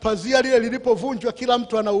ametuambia pazia lile lilipovunjwa kila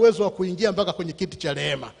mtu ana uwezo wa kuingia mpaka kwenye kiti cha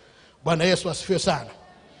rehema. Bwana Yesu asifiwe sana.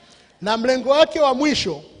 Na mlengo wake wa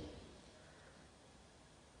mwisho,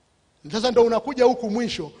 sasa ndio unakuja huku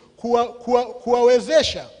mwisho,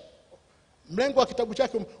 kuwawezesha, mlengo wa kitabu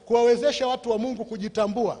chake kuwawezesha watu wa Mungu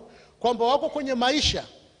kujitambua kwamba wako kwenye maisha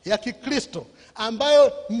ya Kikristo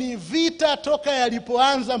ambayo ni vita toka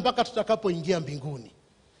yalipoanza mpaka tutakapoingia mbinguni.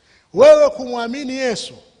 Wewe kumwamini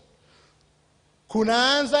Yesu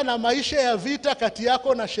kunaanza na maisha ya vita kati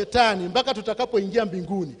yako na shetani mpaka tutakapoingia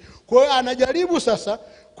mbinguni. Kwa hiyo anajaribu sasa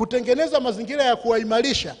kutengeneza mazingira ya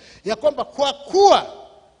kuwaimarisha ya kwamba kwa kuwa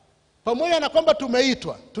pamoja na kwamba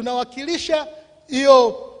tumeitwa, tunawakilisha hiyo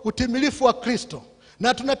utimilifu wa Kristo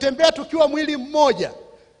na tunatembea tukiwa mwili mmoja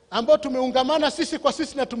ambao tumeungamana sisi kwa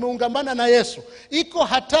sisi na tumeungamana na Yesu, iko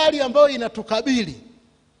hatari ambayo inatukabili.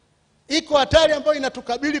 Iko hatari ambayo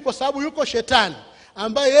inatukabili kwa sababu yuko shetani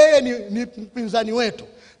ambaye yeye ni mpinzani wetu.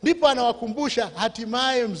 Ndipo anawakumbusha,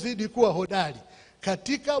 hatimaye mzidi kuwa hodari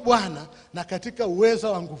katika Bwana na katika uweza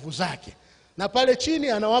wa nguvu zake. Na pale chini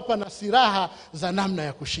anawapa na silaha za namna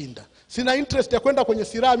ya kushinda. Sina interest ya kwenda kwenye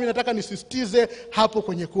silaha, mimi nataka nisisitize hapo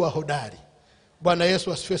kwenye kuwa hodari. Bwana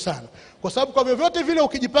Yesu asifiwe sana. Kwa sababu kwa vyovyote vile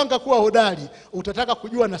ukijipanga kuwa hodari, utataka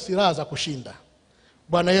kujua na silaha za kushinda.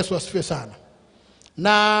 Bwana Yesu asifiwe sana.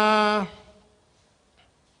 Na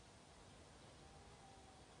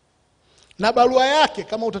barua yake,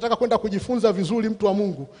 kama utataka kwenda kujifunza vizuri mtu wa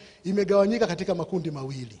Mungu, imegawanyika katika makundi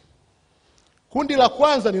mawili. Kundi la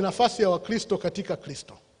kwanza ni nafasi ya Wakristo katika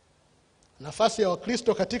Kristo. Nafasi ya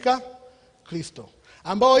Wakristo katika Kristo,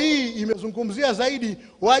 ambao hii imezungumzia zaidi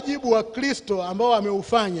wajibu wa Kristo ambao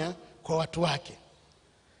ameufanya kwa watu wake.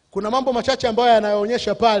 Kuna mambo machache ambayo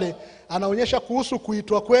yanaonyesha pale, anaonyesha kuhusu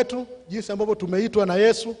kuitwa kwetu, jinsi ambavyo tumeitwa na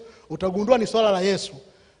Yesu. Utagundua ni swala la Yesu.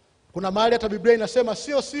 Kuna mahali hata Biblia inasema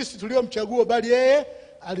sio sisi tuliomchagua bali yeye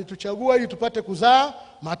alituchagua ili tupate kuzaa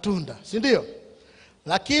matunda, si ndio?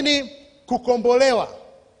 Lakini kukombolewa,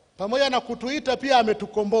 pamoja na kutuita pia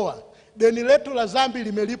ametukomboa. Deni letu la dhambi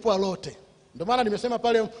limelipwa lote. Ndio maana nimesema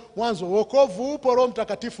pale mwanzo, wokovu upo, Roho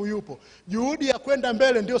Mtakatifu yupo. Juhudi ya kwenda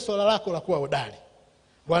mbele ndio swala lako la kuwa hodari.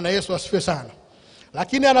 Bwana Yesu asifiwe sana.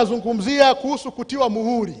 Lakini anazungumzia kuhusu kutiwa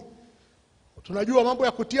muhuri. Tunajua mambo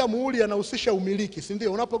ya kutia muhuri yanahusisha umiliki, si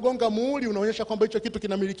ndio? Unapogonga muhuri unaonyesha kwamba hicho kitu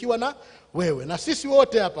kinamilikiwa na wewe. Na sisi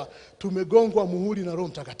wote hapa tumegongwa muhuri na Roho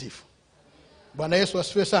Mtakatifu. Bwana Yesu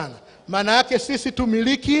asifiwe sana. Maana yake sisi tu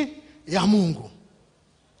miliki ya Mungu.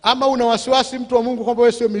 Ama una wasiwasi mtu wa Mungu kwamba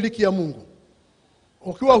wewe sio miliki ya Mungu?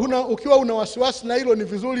 Ukiwa una wasiwasi na hilo, ni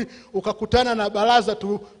vizuri ukakutana na baraza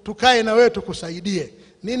tukae na wewe tukusaidie.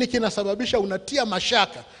 Nini kinasababisha unatia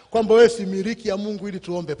mashaka kwamba wewe si miliki ya Mungu, ili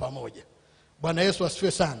tuombe pamoja. Bwana Yesu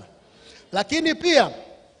asifiwe sana. Lakini pia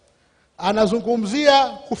anazungumzia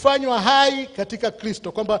kufanywa hai katika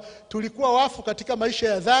Kristo, kwamba tulikuwa wafu katika maisha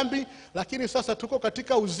ya dhambi, lakini sasa tuko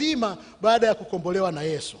katika uzima baada ya kukombolewa na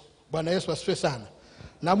Yesu. Bwana Yesu asifiwe sana.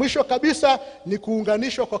 Na mwisho kabisa ni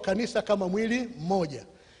kuunganishwa kwa kanisa kama mwili mmoja.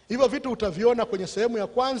 Hivyo vitu utaviona kwenye sehemu ya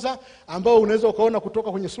kwanza, ambao unaweza ukaona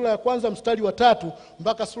kutoka kwenye sura ya kwanza mstari wa 3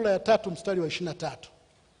 mpaka sura ya 3 mstari wa 23.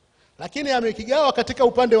 Lakini amekigawa katika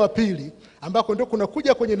upande wa pili, ambako ndio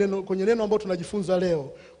kunakuja kwenye neno ambalo tunajifunza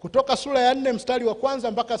leo, kutoka sura ya 4 mstari wa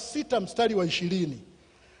kwanza mpaka 6 mstari wa 20.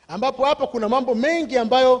 Ambapo hapo kuna mambo mengi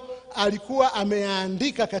ambayo alikuwa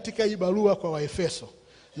ameandika katika hii barua kwa Waefeso,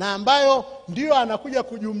 na ambayo ndio anakuja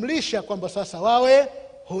kujumlisha kwamba sasa wawe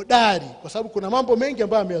hodari, kwa sababu kuna mambo mengi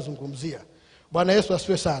ambayo ameyazungumzia. Bwana Yesu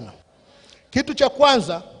asifiwe sana. Kitu cha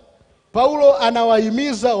kwanza, Paulo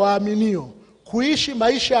anawahimiza waaminio kuishi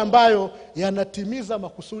maisha ambayo yanatimiza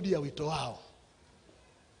makusudi ya wito wao.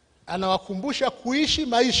 Anawakumbusha kuishi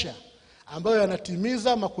maisha ambayo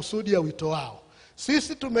yanatimiza makusudi ya wito wao.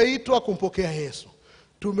 Sisi tumeitwa kumpokea Yesu.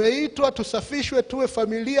 Tumeitwa tusafishwe, tuwe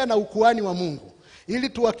familia na ukuhani wa Mungu, ili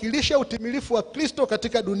tuwakilishe utimilifu wa Kristo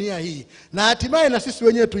katika dunia hii, na hatimaye na sisi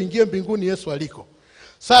wenyewe tuingie mbinguni Yesu aliko.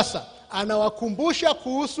 Sasa anawakumbusha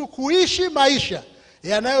kuhusu kuishi maisha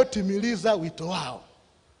yanayotimiliza wito wao.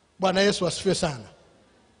 Bwana Yesu asifiwe sana.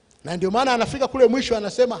 Na ndio maana anafika kule mwisho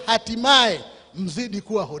anasema hatimaye mzidi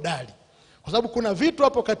kuwa hodari, kwa sababu kuna vitu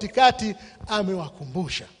hapo katikati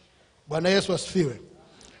amewakumbusha. Bwana Yesu asifiwe.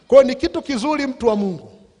 Kwa hiyo ni kitu kizuri mtu wa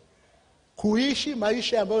Mungu kuishi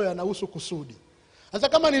maisha ambayo yanahusu kusudi. Sasa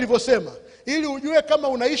kama nilivyosema, ili ujue kama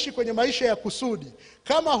unaishi kwenye maisha ya kusudi,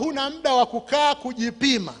 kama huna muda wa kukaa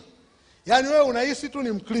kujipima, yani wewe unahisi tu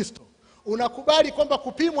ni Mkristo, unakubali kwamba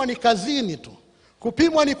kupimwa ni kazini tu,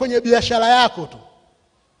 kupimwa ni kwenye biashara yako tu,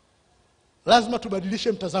 lazima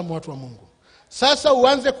tubadilishe mtazamo watu wa Mungu. Sasa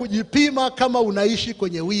uanze kujipima kama unaishi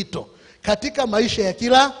kwenye wito katika maisha ya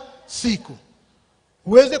kila siku.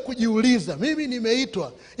 Uweze kujiuliza, mimi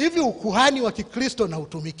nimeitwa hivi, ukuhani wa Kikristo na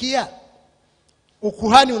utumikia?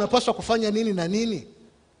 Ukuhani unapaswa kufanya nini na nini?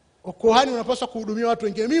 Ukuhani unapaswa kuhudumia watu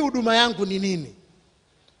wengine. Mimi huduma yangu ni nini?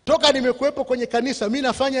 Toka nimekuwepo kwenye kanisa mimi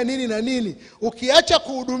nafanya nini na nini? Ukiacha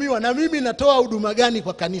kuhudumiwa, na mimi natoa huduma gani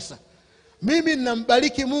kwa kanisa? Mimi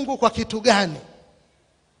ninambariki Mungu kwa kitu gani?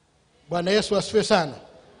 Bwana Yesu asifiwe sana.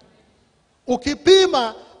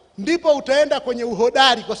 Ukipima ndipo utaenda kwenye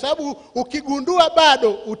uhodari, kwa sababu ukigundua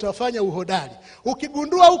bado utafanya uhodari.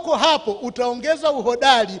 Ukigundua uko hapo utaongeza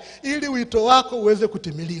uhodari ili wito wako uweze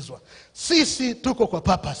kutimilizwa. Sisi tuko kwa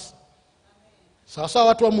purpose. Sawa sawa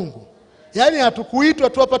watu wa Mungu. Yaani hatukuitwa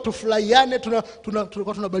tu hapa tufurahiane,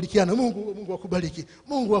 tunabarikiana. Mungu akubariki.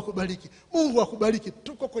 Mungu akubariki. Mungu akubariki.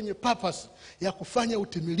 Tuko kwenye purpose ya kufanya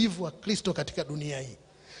utimilivu wa Kristo katika dunia hii.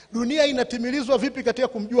 Dunia inatimilizwa vipi katika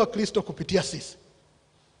kumjua Kristo? Kupitia sisi.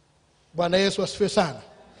 Bwana Yesu asifiwe sana.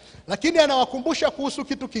 Lakini anawakumbusha kuhusu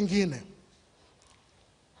kitu kingine.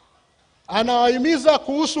 Anawahimiza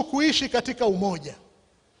kuhusu kuishi katika umoja.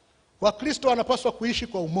 Wakristo wanapaswa kuishi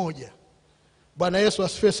kwa umoja. Bwana Yesu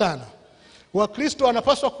asifiwe sana. Wakristo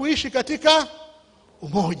wanapaswa kuishi katika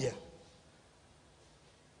umoja.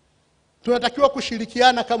 Tunatakiwa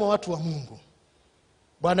kushirikiana kama watu wa Mungu.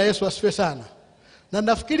 Bwana Yesu asifiwe sana. Na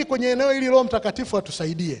nafikiri kwenye eneo hili Roho Mtakatifu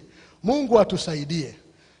atusaidie. Mungu atusaidie.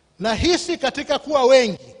 Na hisi katika kuwa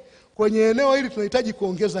wengi kwenye eneo hili tunahitaji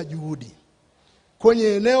kuongeza juhudi. Kwenye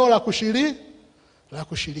eneo la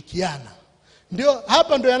kushirikiana. Ndio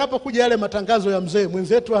hapa ndio yanapokuja yale matangazo ya mzee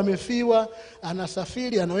mwenzetu amefiwa,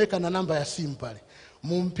 anasafiri, anaweka na namba ya simu pale.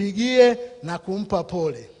 Mumpigie na kumpa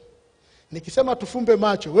pole. Nikisema tufumbe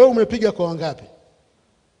macho, wewe umepiga kwa wangapi?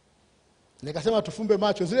 Nikasema tufumbe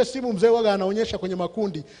macho, zile simu mzee waga anaonyesha kwenye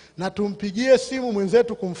makundi, na tumpigie simu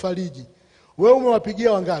mwenzetu kumfariji. Wewe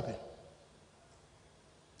umewapigia wangapi?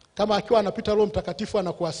 Kama akiwa anapita Roho Mtakatifu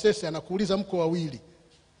anakuasesi, anakuuliza mko wawili.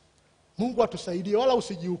 Mungu atusaidie, wala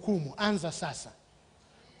usijihukumu, anza sasa.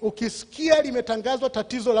 Ukisikia limetangazwa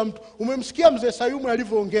tatizo la mtu, umemsikia mzee Sayumu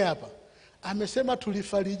alivyoongea hapa. amesema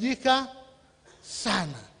tulifarijika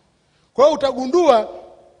sana. Kwa hiyo utagundua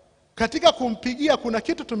katika kumpigia kuna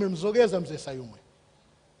kitu tumemzogeza mzee Sayumwe.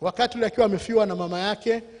 Wakati ule akiwa amefiwa na mama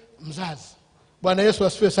yake mzazi. Bwana Yesu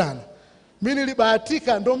asifiwe sana. Mimi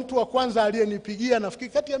nilibahatika, ndo mtu wa kwanza aliyenipigia, nafikiri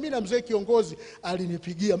kati ya mimi na mzee kiongozi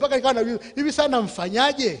alinipigia. Mpaka nikawa na hivi sana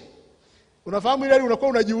mfanyaje? Unafahamu ile unakuwa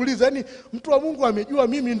unajiuliza, yani mtu wa Mungu amejua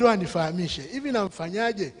mimi ndo anifahamishe. Hivi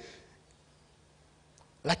namfanyaje?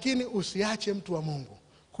 Lakini usiache mtu wa Mungu.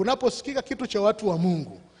 Kunaposikika kitu cha watu wa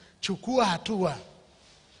Mungu, chukua hatua.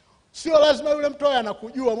 Sio lazima yule mtu awe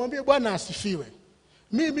anakujua, mwambie Bwana asifiwe.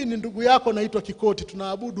 Mimi ni ndugu yako naitwa Kikoti,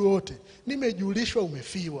 tunaabudu wote. Nimejulishwa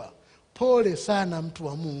umefiwa. Pole sana mtu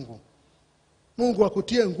wa Mungu. Mungu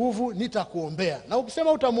akutie nguvu, nitakuombea. Na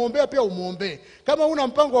ukisema utamuombea pia umuombee. Kama una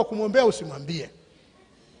mpango wa kumwombea usimwambie.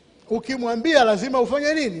 Ukimwambia lazima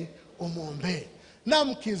ufanye nini? Umuombee. Na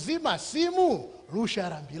mkizima simu, rusha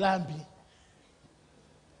rambirambi.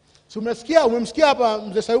 Umemsikia hapa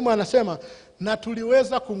mzee Sayumwe anasema, na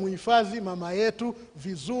tuliweza kumuhifadhi mama yetu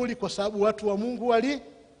vizuri kwa sababu watu wa Mungu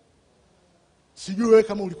sijui wewe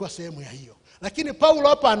kama ulikuwa sehemu ya hiyo. Lakini Paulo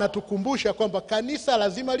hapa anatukumbusha kwamba kanisa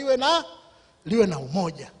lazima liwe na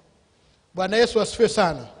umoja. Bwana Yesu asifiwe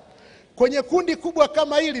sana. Kwenye kundi kubwa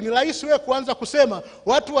kama hili ni rahisi wewe kuanza kusema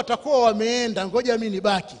watu watakuwa wameenda, ngoja mimi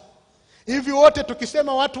nibaki. Hivi wote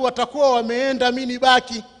tukisema watu watakuwa wameenda, mimi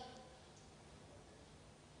nibaki.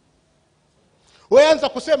 Wewe anza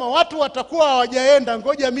kusema watu watakuwa hawajaenda,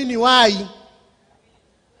 ngoja mimi niwahi.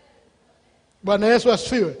 Bwana Yesu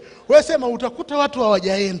asifiwe. Wewe sema utakuta watu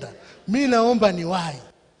hawajaenda, mimi naomba niwahi.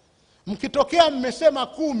 Mkitokea mmesema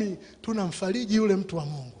 10, tunamfariji yule mtu wa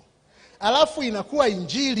Mungu. Alafu inakuwa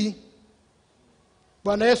injili.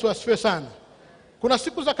 Bwana Yesu asifiwe sana. Kuna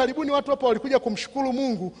siku za karibuni watu hapa walikuja kumshukuru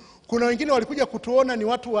Mungu. Kuna wengine walikuja kutuona ni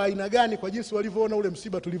watu wa aina gani kwa jinsi walivyoona ule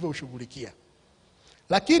msiba tulivyoushughulikia.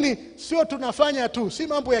 Lakini sio tunafanya tu, si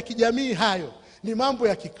mambo ya kijamii hayo, ni mambo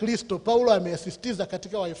ya Kikristo. Paulo ameyasisitiza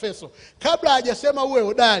katika Waefeso. Kabla hajasema uwe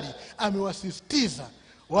hodari, amewasisitiza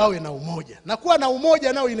wawe na umoja. Na kuwa na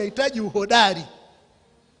umoja nao inahitaji uhodari.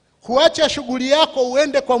 Kuacha shughuli yako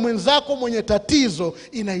uende kwa mwenzako mwenye tatizo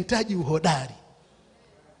inahitaji uhodari.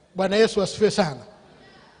 Bwana Yesu asifiwe sana.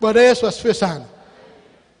 Bwana Yesu asifiwe sana.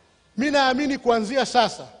 Mimi naamini kuanzia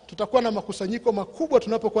sasa tutakuwa na makusanyiko makubwa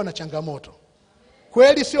tunapokuwa na changamoto.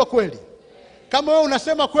 Kweli sio kweli? Kama wewe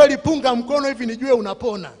unasema kweli, punga mkono hivi nijue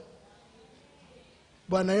unapona.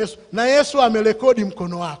 Bwana Yesu, na Yesu amerekodi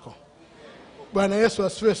mkono wako. Bwana Yesu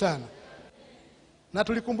asifiwe sana. Na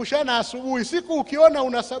tulikumbushana asubuhi, siku ukiona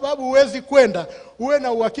una sababu huwezi kwenda, uwe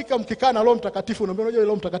na uhakika mkikaa na Roho Mtakatifu, unaambia unajua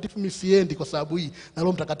Roho Mtakatifu mimi siendi kwa sababu hii, na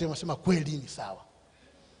Roho Mtakatifu anasema kweli ni sawa.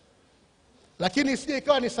 Lakini isije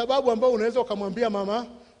ikawa ni sababu ambayo unaweza ukamwambia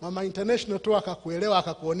mama international tu akakuelewa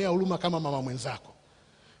akakuonea huruma kama mama mwenzako.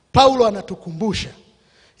 Paulo anatukumbusha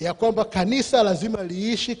ya kwamba kanisa lazima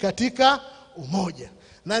liishi katika umoja.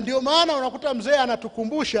 Na ndio maana unakuta mzee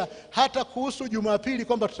anatukumbusha hata kuhusu Jumapili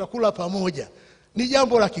kwamba tutakula pamoja. Ni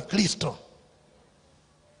jambo la Kikristo.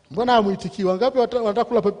 Mbona hamuitikii? Wangapi wanataka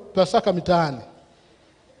kula Pasaka mitaani?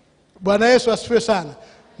 Bwana Yesu asifiwe sana.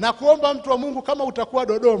 Na kuomba mtu wa Mungu, kama utakuwa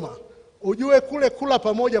Dodoma, ujue kule kula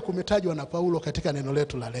pamoja kumetajwa na Paulo katika neno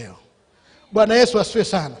letu la leo. Bwana Yesu asifiwe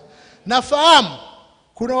sana. Nafahamu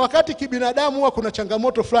kuna wakati kibinadamu huwa kuna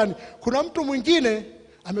changamoto fulani. Kuna mtu mwingine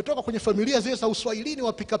ametoka kwenye familia zile za Uswahilini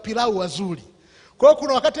wapika pilau wazuri. Kwa hiyo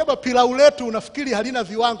kuna wakati hapa pilau letu unafikiri halina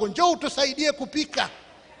viwango, njoo utusaidie kupika.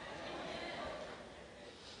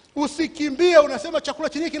 Usikimbie unasema chakula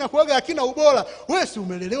chenyewe kinakuaga hakina ubora. Wewe si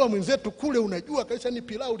umelelewa mwenzetu kule, unajua kabisa ni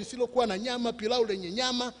pilau lisilokuwa na nyama, pilau lenye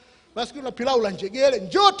nyama. Basi kuna pilau la njegele,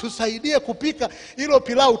 njoo tusaidie kupika hilo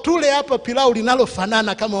pilau, tule hapa pilau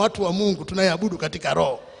linalofanana kama watu wa Mungu tunayeabudu katika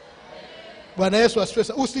roho. Bwana Yesu asifiwe.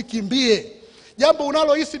 Usikimbie. Jambo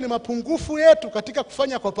unalohisi ni mapungufu yetu katika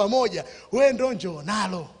kufanya kwa pamoja, wewe ndio njoo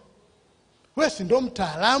nalo. Wewe si ndio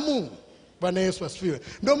mtaalamu. Bwana Yesu asifiwe.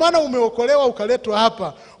 Ndio maana umeokolewa ukaletwa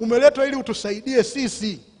hapa. Umeletwa ili utusaidie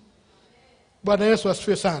sisi. Bwana Yesu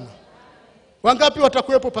asifiwe sana. Wangapi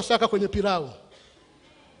watakuwepo Pasaka kwenye pilau?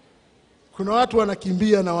 Kuna watu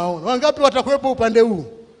wanakimbia na waona. Wangapi watakuwepo upande huu?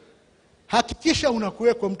 Hakikisha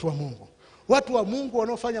unakuweko mtu wa Mungu. Watu wa Mungu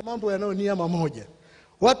wanaofanya mambo yanayo nia moja.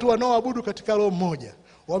 Watu wanaoabudu katika roho moja.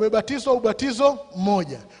 Wamebatizwa ubatizo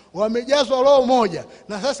mmoja. Wamejazwa roho moja.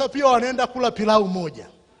 Na sasa pia wanaenda kula pilau moja.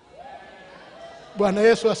 Bwana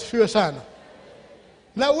Yesu asifiwe sana.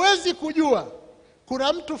 Na huwezi kujua,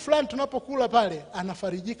 kuna mtu fulani tunapokula pale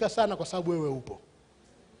anafarijika sana kwa sababu wewe upo.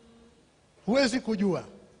 Huwezi kujua.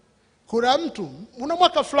 Kuna mtu, una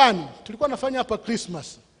mwaka fulani tulikuwa nafanya hapa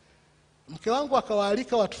Christmas. Mke wangu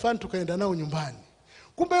akawaalika watu fulani tukaenda nao nyumbani.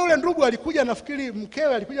 Kumbe yule ndugu alikuja, nafikiri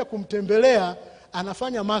mkewe alikuja kumtembelea,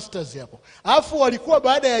 anafanya masters hapo. Alafu walikuwa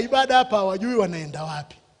baada ya ibada hapa hawajui wanaenda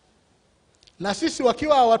wapi. Na sisi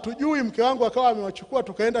wakiwa hawatujui, mke wangu akawa amewachukua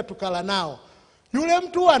tukaenda tukala nao. Yule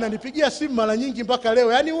mtu ananipigia simu mara nyingi mpaka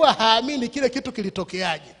leo. Yaani huwa haamini kile kitu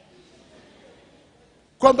kilitokeaje.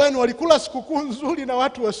 Kwamba walikula sikukuu nzuri na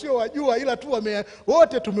watu wasiowajua, ila tu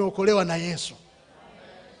wote tumeokolewa na Yesu.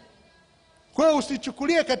 Kwa hiyo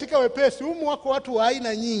usichukulie katika wepesi. Humu wako watu wa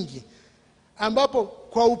aina nyingi ambapo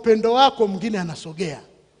kwa upendo wako mwingine anasogea,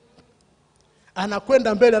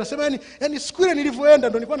 anakwenda mbele, anasema yani siku ile nilivyoenda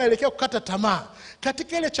ndo nilikuwa naelekea kukata tamaa.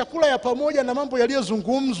 Katika ile chakula ya pamoja na mambo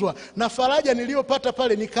yaliyozungumzwa na faraja niliyopata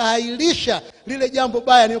pale, nikaahirisha lile jambo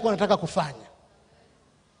baya nilikuwa nataka kufanya.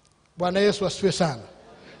 Bwana Yesu asifiwe sana.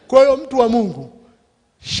 Kwa hiyo mtu wa Mungu,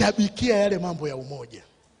 shabikia yale mambo ya umoja.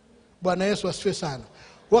 Bwana Yesu asifiwe sana.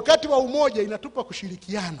 Wakati wa umoja inatupa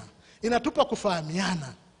kushirikiana, inatupa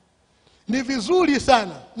kufahamiana. Ni vizuri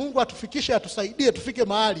sana. Mungu atufikishe, atusaidie tufike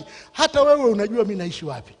mahali hata wewe unajua mimi naishi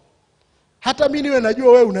wapi, hata mimi niwe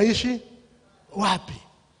najua wewe unaishi wapi.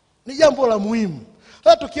 Ni jambo la muhimu.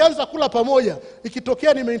 Sasa tukianza kula pamoja,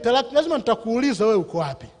 ikitokea nimeinteract, lazima nitakuuliza wewe uko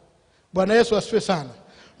wapi. Bwana Yesu asifiwe sana.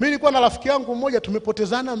 Mimi nilikuwa na rafiki yangu mmoja,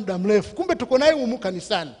 tumepotezana muda mrefu. Kumbe tuko naye humu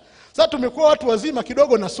kanisani. Sasa tumekuwa watu wazima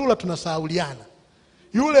kidogo na sura tunasahauliana.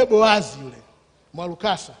 Yule Boazi yule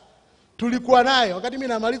Mwalukasa, tulikuwa naye wakati mimi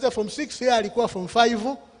namaliza form 6, yeye alikuwa form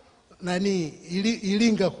 5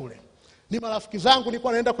 Ilinga kule. Ni marafiki zangu,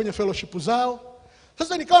 nilikuwa naenda kwenye fellowship zao.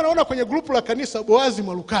 Sasa nikawa naona kwenye grupu la kanisa Boazi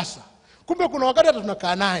Mwalukasa. Kumbe kuna wakati hata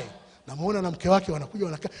tunakaa naye, namuona na mke wake wanakuja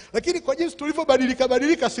wanakaa. Lakini kwa jinsi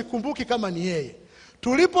tulivyobadilika sikumbuki kama ni yeye.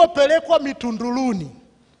 Tulipopelekwa Mitunduluni,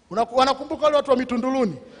 wanakumbuka wale watu wa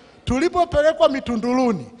Mitunduluni? Tulipopelekwa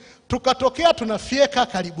Mitunduluni, tukatokea tunafieka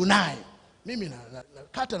karibu naye. Mimi na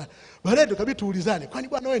kata na baadaye kabisa tuulizane, kwani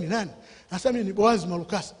bwana wewe ni nani? Nasema mimi ni Boazi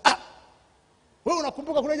Mwalukasa. Wewe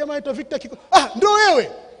unakumbuka kuna jamaa anaitwa Victor Kikoti? Ndio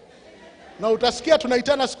wewe. Na utasikia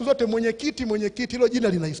tunaitana siku zote mwenyekiti, hilo jina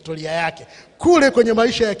lina historia yake kule kwenye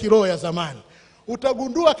maisha ya kiroho ya zamani.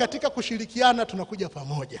 Utagundua katika kushirikiana tunakuja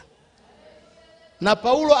pamoja. Na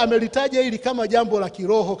Paulo amelitaja hili kama jambo la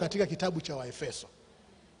kiroho katika kitabu cha Waefeso.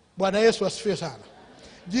 Bwana Yesu asifiwe sana.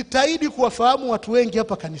 Jitahidi kuwafahamu watu wengi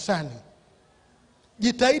hapa kanisani.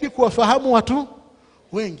 Jitahidi kuwafahamu watu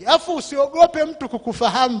wengi. Afu usiogope mtu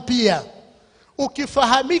kukufahamu pia.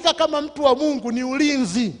 Ukifahamika kama mtu wa Mungu ni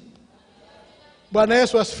ulinzi. Bwana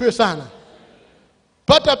Yesu asifiwe sana.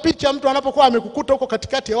 Pata picha mtu anapokuwa amekukuta huko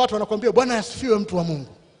katikati ya watu anakuambia Bwana asifiwe mtu wa Mungu.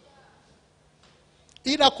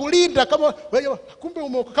 Inakulinda kama wewe,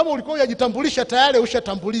 kumbe kama ulikuwa unajitambulisha tayari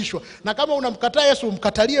ushatambulishwa. Na kama unamkataa Yesu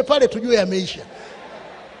umkatalie pale tujue yameisha.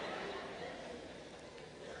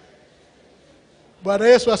 Bwana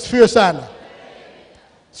Yesu asifiwe sana.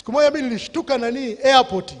 Siku moja mimi nilishtuka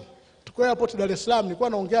airport. Tuko airport Dar es Salaam, nilikuwa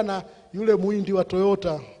naongea na yule muhindi wa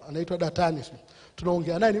Toyota anaitwa Datani.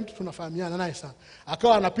 Tunaongea naye, ni mtu tunafahamiana naye sana.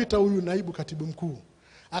 Akawa anapita huyu naibu katibu mkuu.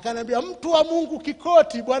 Akaniambia mtu wa Mungu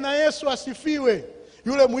Kikoti, Bwana Yesu asifiwe.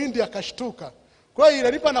 Yule muhindi akashtuka. Kwa hiyo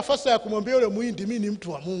inanipa nafasi ya kumwambia yule muhindi mimi ni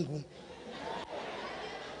mtu wa Mungu.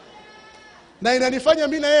 Na inanifanya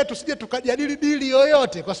mimi na yeye tusije tukajadili dili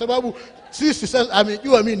yoyote kwa sababu sisi sasa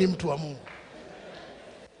amejua mimi ni mtu wa Mungu.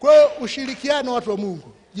 Kwa hiyo ushirikiano watu wa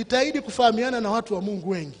Mungu. Jitahidi kufahamiana na watu wa Mungu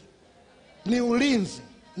wengi. Ni ulinzi,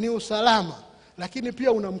 ni usalama, lakini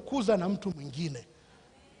pia unamkuza na mtu mwingine.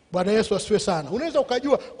 Bwana Yesu asifiwe sana. Unaweza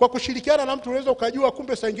ukajua kwa kushirikiana na mtu, unaweza ukajua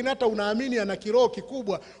kumbe saa nyingine hata unaamini ana kiroho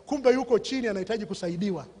kikubwa, kumbe yuko chini anahitaji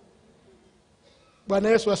kusaidiwa. Bwana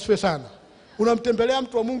Yesu asifiwe sana. Unamtembelea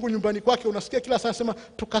mtu wa Mungu nyumbani kwake, unasikia kila saa anasema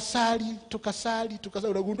tukasali.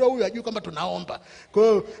 Unagundua huyu hajui kama tunaomba. Kwa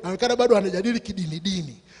hiyo anaonekana bado anajadili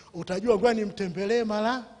kidini. Utajua ngoja nimtembelee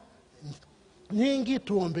mara nyingi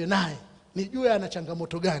tuombe naye, nijue ana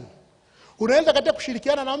changamoto gani. Unaweza katika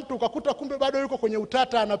kushirikiana na mtu ukakuta kumbe bado yuko kwenye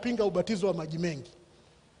utata, anapinga ubatizo wa maji mengi.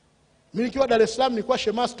 Mimi nikiwa Dar es Salaam nilikuwa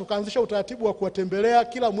shemasi, tukaanzisha utaratibu wa kuwatembelea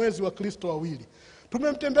kila mwezi wa Kristo wawili.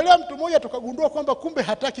 Tumemtembelea mtu mmoja tukagundua kwamba kumbe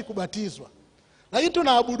hataki kubatizwa. Lakini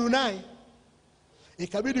tunaabudu naye.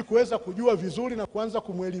 Ikabidi kuweza kujua vizuri na kuanza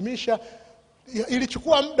kumuelimisha.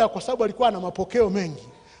 Ilichukua muda kwa sababu alikuwa na mapokeo mengi.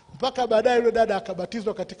 Mpaka baadaye yule dada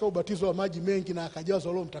akabatizwa katika ubatizo wa maji mengi na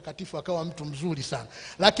akajazwa Roho Mtakatifu, akawa mtu mzuri sana.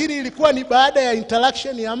 Lakini ilikuwa ni baada ya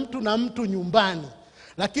interaction ya mtu na mtu nyumbani.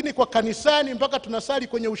 Lakini kwa kanisani mpaka tunasali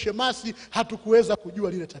kwenye ushemasi hatukuweza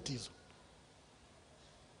kujua lile tatizo.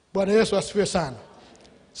 Bwana Yesu asifiwe sana.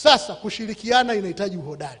 Sasa kushirikiana inahitaji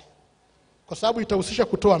uhodari, kwa sababu itahusisha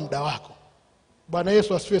kutoa muda wako. Bwana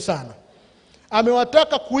Yesu asifiwe sana.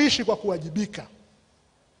 Amewataka kuishi kwa kuwajibika.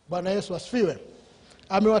 Bwana Yesu asifiwe.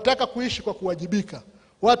 Amewataka kuishi kwa kuwajibika.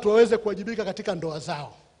 Watu waweze kuwajibika katika ndoa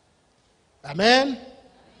zao. Amen.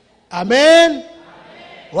 Amen.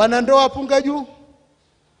 Wanandoa punga juu.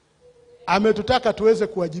 Ametutaka tuweze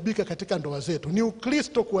kuwajibika katika ndoa zetu. Ni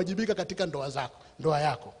Ukristo kuwajibika katika ndoa zako, ndoa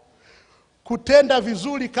yako. Kutenda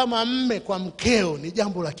vizuri kama mme kwa mkeo ni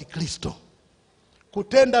jambo la Kikristo.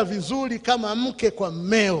 Kutenda vizuri kama mke kwa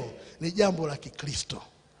mmeo ni jambo la Kikristo.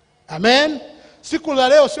 Amen. Siku za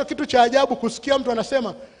leo sio kitu cha ajabu kusikia mtu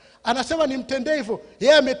anasema nimtendee hivyo.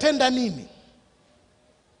 Yeye ametenda nini?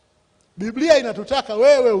 Biblia inatutaka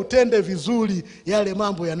wewe utende vizuri yale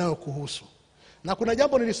mambo yanayokuhusu. Na kuna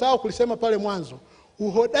jambo nilisahau kulisema pale mwanzo.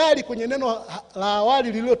 Uhodari kwenye neno la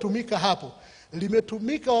awali lililotumika hapo,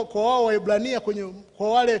 limetumika kwa wao Waebrania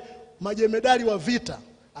kwa wale majemedari wa vita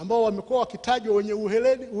ambao wamekuwa wakitajwa wenye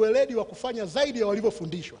uheledi wa kufanya zaidi ya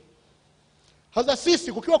walivyofundishwa. Sasa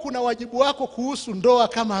sisi kukiwa kuna wajibu wako kuhusu ndoa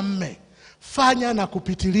kama mme, fanya na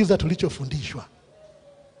kupitiliza tulichofundishwa.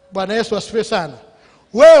 Bwana Yesu asifiwe sana.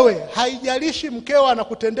 Wewe haijalishi mkeo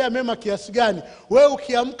anakutendea mema kiasi gani, wewe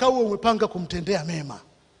ukiamka uwe umepanga kumtendea mema.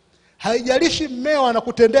 Haijalishi mmeo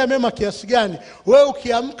anakutendea mema kiasi gani, wewe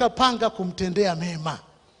ukiamka panga kumtendea mema.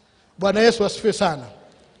 Bwana Yesu asifiwe sana.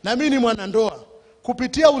 Na mimi ni mwanandoa.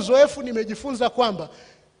 Kupitia uzoefu nimejifunza kwamba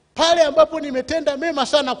pale ambapo nimetenda mema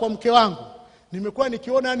sana kwa mke wangu, nimekuwa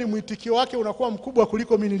nikiona yani mwitikio wake unakuwa mkubwa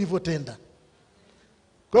kuliko mimi nilivyotenda.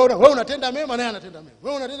 Kwa hiyo wewe unatenda mema naye anatenda mema.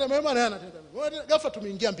 Wewe unatenda mema naye anatenda mema. Ghafla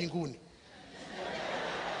tumeingia mbinguni.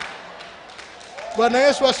 Bwana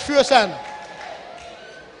Yesu asifiwe sana.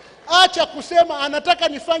 Acha kusema anataka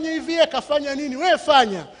nifanye hivi kafanya nini. Wewe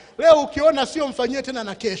fanya. Leo ukiona sio mfanyie tena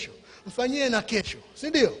na kesho. Mfanyie na kesho. Si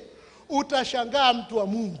ndio? Utashangaa mtu wa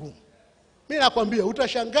Mungu. Mimi nakwambia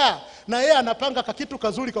utashangaa na yeye anapanga kitu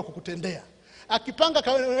kazuri kwa kukutendea. Akipanga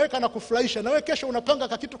kaweka na kufurahisha na wewe kesho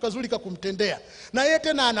unapanga kitu kazuri kwa kumtendea. Na yeye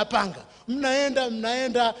tena anapanga.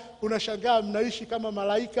 Mnaenda unashangaa mnaishi kama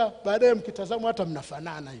malaika, baadaye mkitazama hata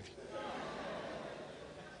mnafanana hivi.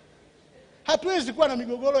 Hatuwezi kuwa na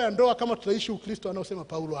migogoro ya ndoa kama tutaishi Ukristo anaosema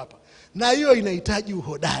Paulo hapa. Na hiyo inahitaji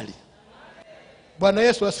uhodari. Bwana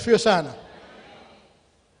Yesu asifiwe sana.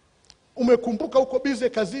 Umekumbuka uko bize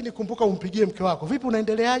kazini, kumbuka umpigie mke wako. Vipi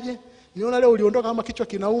unaendeleaje? Niona leo uliondoka kama kichwa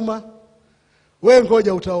kinauma. Wewe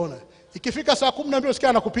ngoja utaona. Ikifika saa 12 usikia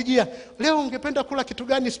anakupigia, leo ungependa kula kitu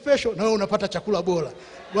gani special? Na wewe unapata chakula bora.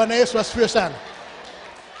 Bwana Yesu asifiwe sana.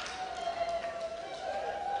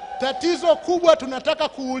 Tatizo kubwa tunataka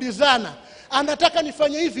kuulizana, anataka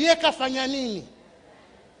nifanye hivi, yeye kafanya nini?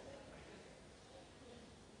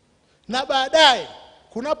 Na baadaye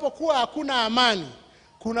kunapokuwa hakuna amani,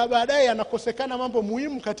 kuna baadaye yanakosekana mambo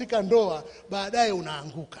muhimu katika ndoa, baadaye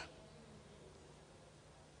unaanguka.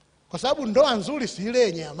 Kwa sababu ndoa nzuri si ile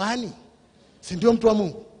yenye amani. Si ndio mtu wa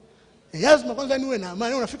Mungu? Lazima kwanza niwe na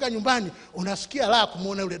amani. Unafika nyumbani unasikia raha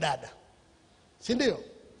kumuona yule dada. Si ndio?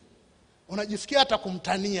 Unajisikia hata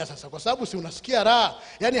kumtania sasa kwa sababu si unasikia raha.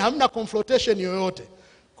 Yaani hamna confrontation yoyote.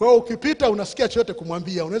 Kwa hiyo ukipita unasikia chochote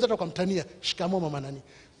kumwambia. Unaweza hata kumtania, shikamoo mama nani.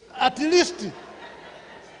 At least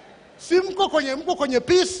si mko kwenye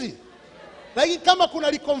peace. Lakini kama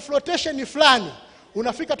kuna confrontation fulani,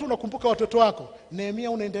 unafika tu unakumbuka watoto wako.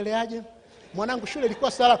 Nehemia unaendeleaje? Mwanangu shule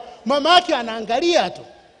ilikuwa salama. Mama yake anaangalia tu.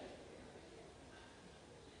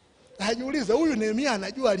 Hajiuliza huyu Nehemia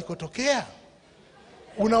anajua alikotokea.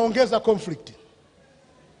 Unaongeza conflict.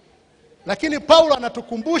 Lakini Paulo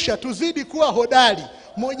anatukumbusha tuzidi kuwa hodari.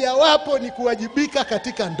 Mojawapo ni kuwajibika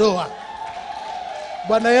katika ndoa.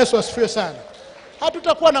 Bwana Yesu asifiwe sana.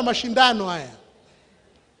 Hatutakuwa na mashindano haya.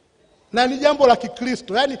 Na ni jambo la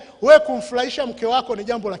Kikristo. Yaani wewe kumfurahisha mke wako ni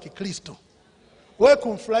jambo la Kikristo. Wewe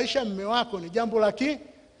kumfurahisha mume wako ni jambo la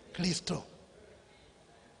Kikristo.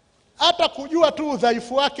 Hata kujua tu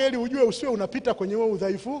udhaifu wake ili ujue usiwe unapita kwenye huo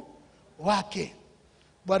udhaifu wake.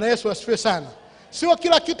 Bwana Yesu asifiwe sana. Sio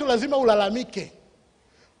kila kitu lazima ulalamike.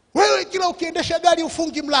 Wewe kila ukiendesha gari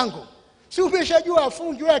ufungi mlango. Si umeshajua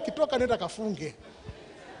afungi, wewe akitoka nenda kafunge.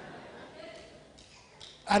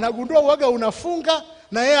 Anagundua uaga unafunga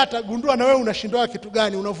na yeye atagundua na wewe unashindwa kitu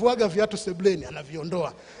gani, unavuaga viatu sebleni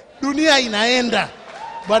anaviondoa. Dunia inaenda.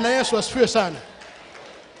 Bwana Yesu asifiwe sana.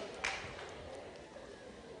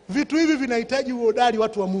 Vitu hivi vinahitaji uhodari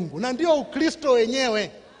watu wa Mungu. Na ndio Ukristo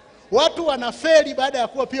wenyewe. Watu wanafeli baada ya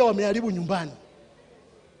kuwa pia wameharibu nyumbani.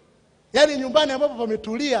 Yaani nyumbani ambapo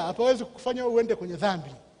pametulia hapawezi kukufanya uende kwenye dhambi.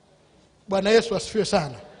 Bwana Yesu asifiwe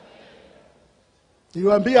sana.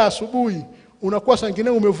 Niliwaambia asubuhi unakuwa saa nyingine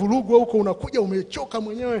umevurugwa huko, unakuja umechoka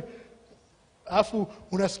mwenyewe. Alafu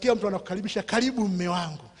unasikia mtu anakukaribisha, karibu mme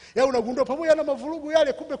wangu. Yaani unagundua pamoja na mavurugu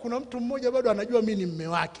yale, kumbe kuna mtu mmoja bado anajua mimi ni mme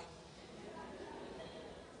wake.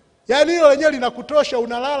 Yaani hilo lenyewe linakutosha,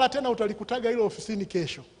 unalala tena utalikutaga hilo ofisini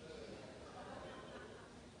kesho.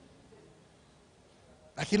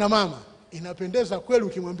 Akina mama, inapendeza kweli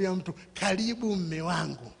ukimwambia mtu karibu mme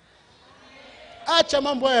wangu. Acha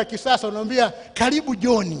mambo haya ya kisasa, unamwambia karibu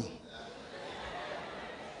Joni.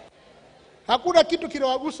 Hakuna kitu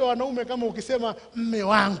kinawagusa wanaume kama ukisema mme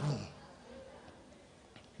wangu.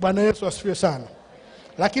 Bwana Yesu asifiwe sana.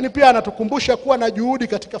 Lakini pia anatukumbusha kuwa na juhudi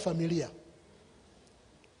katika familia.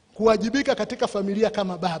 Kuwajibika katika familia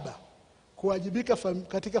kama baba, kuwajibika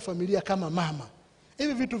katika familia kama mama.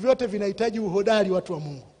 Hivi vitu vyote vinahitaji uhodari, watu wa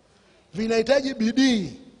Mungu. Vinahitaji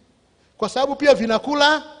bidii, kwa sababu pia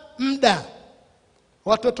vinakula muda.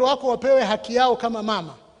 Watoto wako wapewe haki yao kama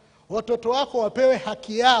mama. Watoto wako wapewe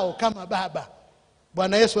haki yao kama baba.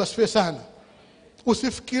 Bwana Yesu asifiwe sana.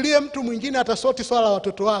 Usifikirie mtu mwingine atasoti swala la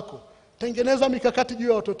watoto wako. Tengeneza mikakati juu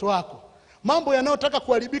ya watoto wako. Mambo yanayotaka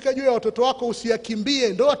kuharibika juu ya watoto wako usiyakimbie,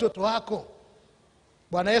 ndio watoto wako.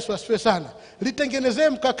 Bwana Yesu asifiwe sana. Litengenezee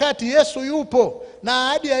mkakati. Yesu yupo na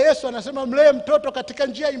ahadi ya Yesu anasema mlee mtoto katika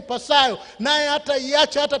njia impasayo, naye hata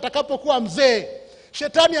iacha hata atakapokuwa mzee.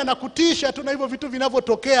 Shetani anakutisha tu na hivyo vitu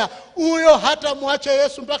vinavyotokea. Huyo hata muache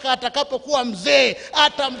Yesu mpaka atakapokuwa mzee,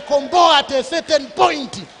 atamkomboa at a certain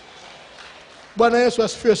point. Bwana Yesu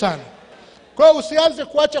asifiwe sana. Kwa hiyo usianze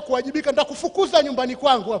kuacha kuwajibika, nitakufukuza nyumbani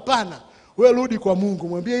kwangu. Hapana. Wewe rudi kwa Mungu,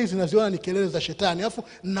 mwambie hizi naziona ni kelele za shetani, alafu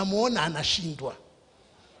ninamuona anashindwa.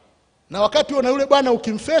 Na wakati una yule bwana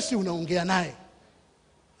ukimfesi unaongea naye.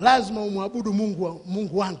 Lazima umwabudu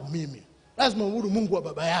Mungu wangu mimi. Lazima umwabudu Mungu wa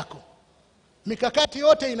baba yako. Mikakati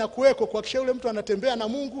yote inakuweko kuhakikisha yule mtu anatembea na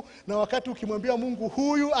Mungu, na wakati ukimwambia Mungu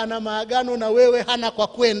huyu ana maagano na wewe, hana kwa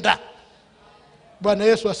kwenda. Bwana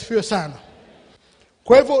Yesu asifiwe sana.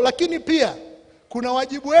 Kwa hivyo, lakini pia kuna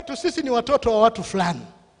wajibu wetu, sisi ni watoto wa watu fulani.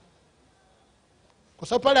 Kwa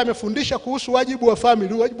sababu pale amefundisha kuhusu wajibu wa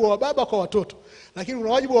family, wajibu wa baba kwa watoto, lakini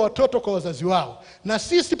kuna wajibu wa watoto kwa wazazi wao. Na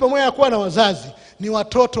sisi pamoja na kuwa na wazazi ni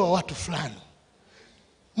watoto wa watu fulani.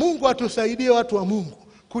 Mungu atusaidie, watu wa Mungu,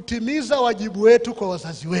 kutimiza wajibu wetu kwa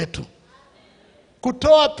wazazi wetu.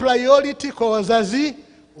 Kutoa priority kwa wazazi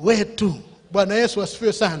wetu. Bwana Yesu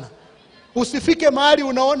asifiwe sana. Usifike mahali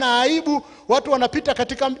unaona aibu, watu wanapita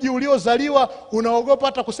katika mji uliozaliwa, unaogopa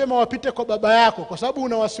hata kusema wapite kwa baba yako, kwa sababu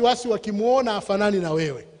una wasiwasi wakimuona afanani na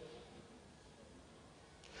wewe.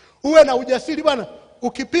 Uwe na ujasiri, bwana,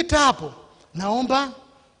 ukipita hapo, naomba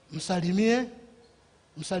msalimie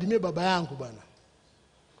baba yangu bwana.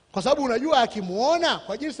 Kwa sababu unajua akimuona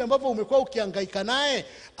kwa jinsi ambavyo umekuwa ukihangaika naye,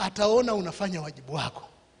 ataona unafanya wajibu wako.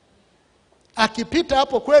 Akipita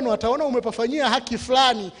hapo kwenu ataona umepafanyia haki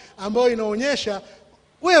fulani ambayo inaonyesha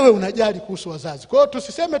wewe unajali kuhusu wazazi. Kwa hiyo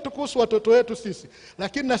tusiseme tu kuhusu watoto wetu sisi,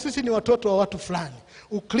 lakini na sisi ni watoto wa watu fulani.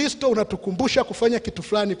 Ukristo unatukumbusha kufanya kitu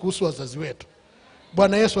fulani kuhusu wazazi wetu.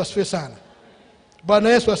 Bwana Yesu asifiwe sana. Bwana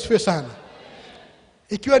Yesu asifiwe sana.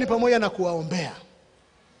 Ikiwa ni pamoja na kuwaombea,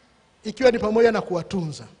 ikiwa ni pamoja na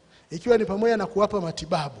kuwatunza, ikiwa ni pamoja na kuwapa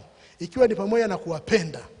matibabu, ikiwa ni pamoja na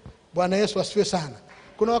kuwapenda. Bwana Yesu asifiwe sana.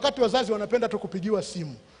 Kuna wakati wazazi wanapenda tu kupigiwa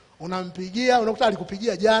simu. Unampigia, unakuta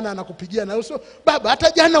alikupigia jana, anakupigia na uso, baba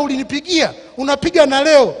hata jana ulinipigia, unapiga na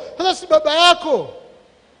leo. Sasa si baba yako.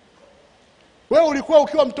 Wewe ulikuwa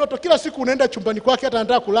ukiwa mtoto kila siku unaenda chumbani kwake, hata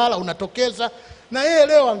anataka kulala unatokeza, na yeye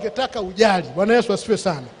leo angetaka ujali. Bwana Yesu asifiwe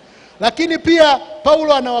sana. Lakini pia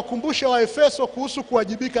Paulo anawakumbusha Waefeso kuhusu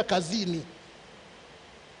kuwajibika kazini.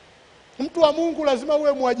 Mtu wa Mungu lazima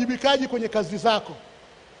uwe mwajibikaji kwenye kazi zako.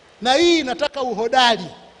 Na hii inataka uhodari.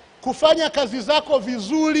 Kufanya kazi zako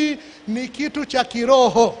vizuri ni kitu cha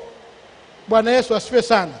kiroho. Bwana Yesu asifiwe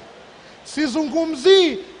sana.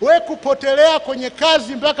 Sizungumzii wewe kupotelea kwenye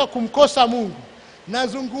kazi mpaka kumkosa Mungu.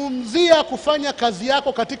 Nazungumzia kufanya kazi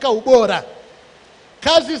yako katika ubora.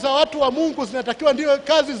 Kazi za watu wa Mungu zinatakiwa ndio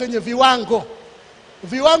kazi zenye viwango.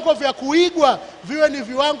 Viwango vya kuigwa viwe ni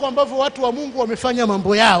viwango ambavyo watu wa Mungu wamefanya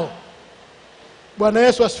mambo yao. Bwana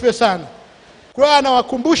Yesu asifiwe sana. Kwa hiyo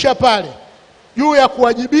anawakumbusha pale juu ya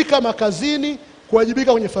kuwajibika makazini,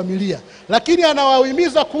 kuwajibika kwenye familia. Lakini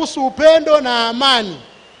anawahimiza kuhusu upendo na amani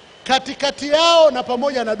katikati yao na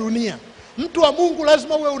pamoja na dunia. Mtu wa Mungu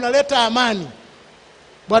lazima uwe unaleta amani.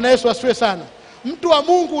 Bwana Yesu asifiwe sana. Mtu wa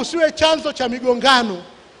Mungu usiwe chanzo cha migongano.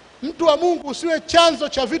 Mtu wa Mungu usiwe chanzo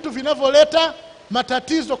cha vitu vinavyoleta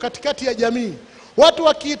matatizo katikati ya jamii. Watu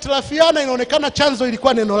wakihitilafiana inaonekana chanzo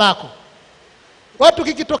ilikuwa neno lako. Watu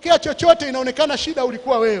kikitokea chochote inaonekana shida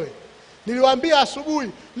ulikuwa wewe. Niliwaambia asubuhi,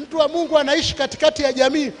 mtu wa Mungu anaishi katikati ya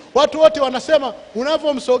jamii, watu wote wanasema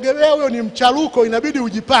unavyomsogelea huyo ni mcharuko, inabidi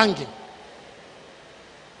ujipange.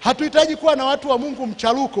 Hatuhitaji kuwa na watu wa Mungu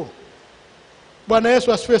mcharuko. Bwana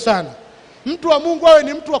Yesu asifiwe sana. Mtu wa Mungu awe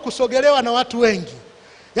ni mtu wa kusogelewa na watu wengi.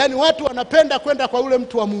 Yaani watu wanapenda kwenda kwa yule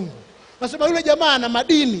mtu wa Mungu. Nasema yule jamaa ana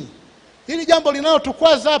madini. Hili jambo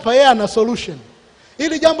linalotukwaza hapa yeye ana solution.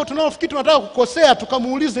 Hili jambo tunalofikiri tunataka kukosea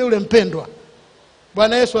tukamuulize yule mpendwa.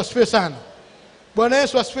 Bwana Yesu asifiwe sana. Bwana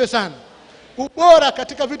Yesu asifiwe sana. Ubora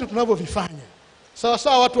katika vitu tunavyovifanya. Sawa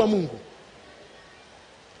sawa watu wa Mungu.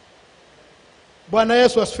 Bwana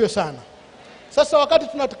Yesu asifiwe sana. Sasa wakati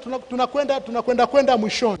tunakwenda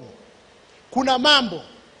mwishoni, kuna mambo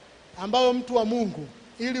ambayo mtu wa Mungu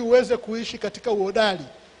ili uweze kuishi katika uhodari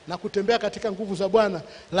na kutembea katika nguvu za Bwana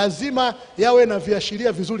lazima yawe na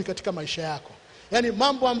viashiria vizuri katika maisha yako. Yaani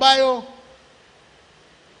mambo ambayo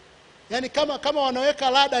kama wanaweka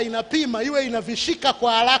rada inapima iwe inavishika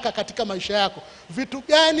kwa haraka katika maisha yako. Vitu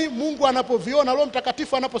gani Mungu anapoviona, Roho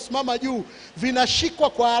Mtakatifu anaposimama juu, vinashikwa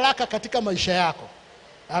kwa haraka katika maisha yako.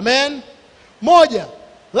 Amen. Moja,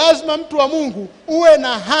 lazima mtu wa Mungu uwe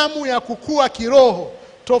na hamu ya kukua kiroho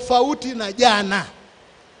tofauti na jana.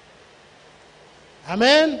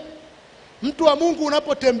 Amen. Mtu wa Mungu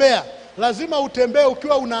unapotembea lazima utembee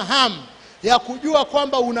ukiwa una hamu ya kujua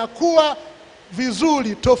kwamba unakuwa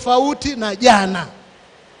vizuri tofauti na jana.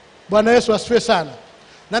 Bwana Yesu asifiwe sana.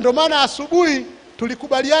 Na ndio maana asubuhi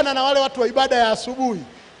tulikubaliana na wale watu wa ibada ya asubuhi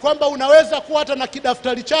kwamba unaweza kuwa hata na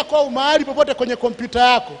kidaftari chako au mahali popote kwenye kompyuta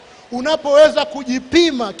yako unapoweza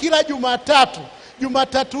kujipima kila Jumatatu.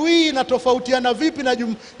 Jumatatu hii inatofautiana vipi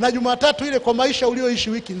na Jumatatu ile kwa maisha ulioishi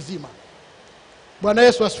wiki nzima. Bwana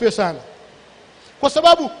Yesu asifiwe sana. Kwa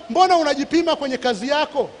sababu mbona unajipima kwenye kazi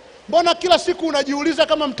yako? Mbona kila siku unajiuliza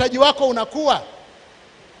kama mtaji wako unakuwa?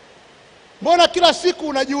 Mbona kila siku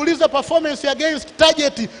unajiuliza performance against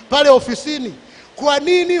target pale ofisini? Kwa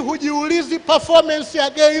nini hujiulizi performance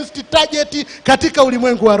against target katika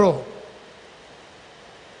ulimwengu wa roho?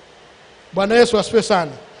 Bwana Yesu asifiwe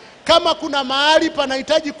sana. Kama kuna mahali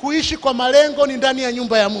panahitaji kuishi kwa malengo ni ndani ya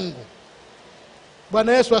nyumba ya Mungu.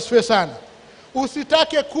 Bwana Yesu asifiwe sana.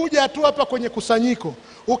 Usitake kuja tu hapa kwenye kusanyiko.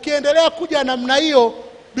 Ukiendelea kuja namna hiyo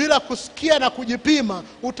bila kusikia na kujipima,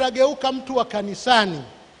 utageuka mtu wa kanisani.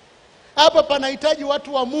 Hapa panahitaji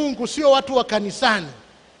watu wa Mungu, sio watu wa kanisani.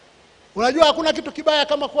 Unajua hakuna kitu kibaya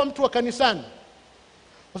kama kuwa mtu wa kanisani.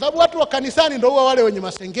 Kwa sababu watu wa kanisani ndio huwa wale wenye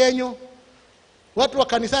masengenyo. Watu wa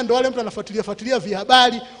kanisani ndio wale mtu anafuatilia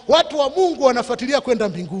vihabari. Watu wa Mungu wanafuatilia kwenda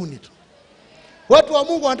mbinguni tu. Watu wa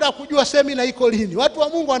Mungu wanataka kujua semina iko lini. Watu wa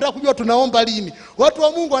Mungu wanataka kujua tunaomba lini. Watu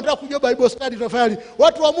wa Mungu wanataka kujua Bible study tunafanya lini.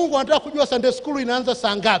 Watu wa Mungu wanataka kujua Sunday school inaanza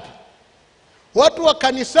saa ngapi. Watu wa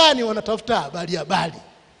kanisani wanatafuta habari.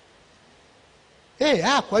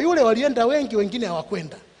 Kwa yule walienda wengi, wengine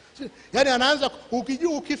hawakwenda. Yaani anaanza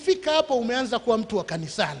ukifika hapo umeanza kuwa mtu wa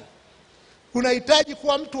kanisani. Unahitaji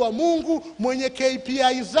kuwa mtu wa Mungu mwenye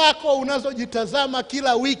KPI zako unazojitazama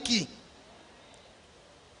kila wiki.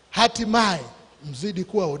 Hatimaye mzidi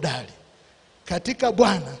kuwa hodari katika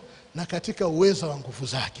Bwana na katika uweza wa nguvu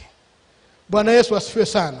zake. Bwana Yesu asifiwe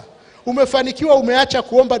sana. Umefanikiwa, umeacha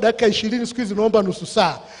kuomba dakika 20, siku hizi unaomba nusu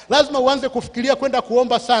saa. Lazima uanze kufikiria kwenda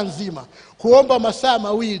kuomba saa nzima, kuomba masaa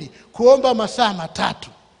 2, kuomba masaa 3.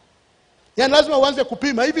 Yaani lazima uanze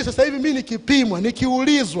kupima. Hivi sasa hivi mimi nikipimwa,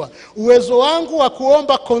 nikiulizwa uwezo wangu wa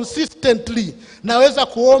kuomba consistently, naweza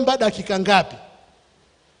kuomba dakika ngapi?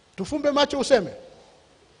 Tufumbe macho useme?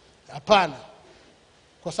 Hapana.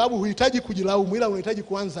 Kwa sababu huhitaji kujilaumu, ila unahitaji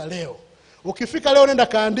kuanza leo. Ukifika leo nenda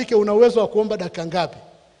kaandike una uwezo wa kuomba dakika ngapi.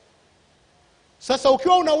 Sasa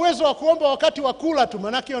ukiwa una uwezo wa kuomba wakati wa kula tu,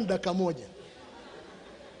 maana hiyo ni dakika 1.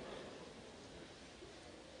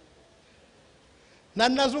 Na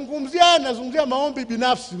nazungumzia maombi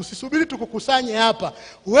binafsi. Usisubiri tukukusanye hapa.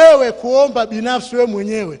 Wewe kuomba binafsi wewe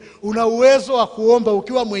mwenyewe. Una uwezo wa kuomba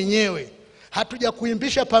ukiwa mwenyewe. Hatuja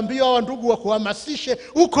kuimbisha pambio au ndugu wa kuhamasishe,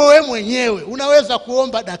 uko wewe mwenyewe. Unaweza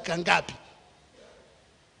kuomba dakika ngapi?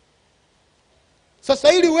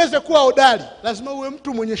 Sasa ili uweze kuwa hodari, lazima uwe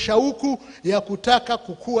mtu mwenye shauku ya kutaka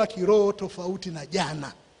kukua kiroho tofauti na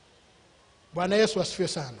jana. Bwana Yesu asifiwe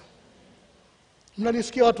sana.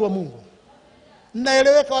 Mnanisikia watu wa Mungu?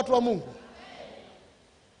 Mnaeleweka watu wa Mungu?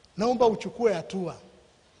 Naomba uchukue hatua.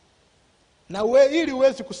 Na ili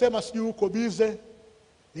uwezi kusema sijui uko bize.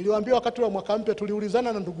 Niliwaambia wakati wa mwaka mpya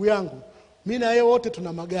tuliulizana na ndugu yangu, mimi na yeye wote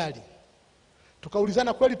tuna magari.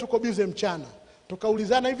 Tukaulizana kweli tuko bize mchana.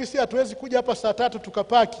 Tukaulizana hivi si hatuwezi kuja hapa saa 3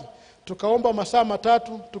 tukapaki, tukaomba masaa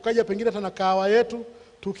 3, tukaja pengine tena kahawa yetu,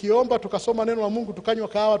 tukiomba tukasoma neno la Mungu, tukanywa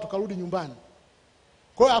kahawa, tukarudi nyumbani.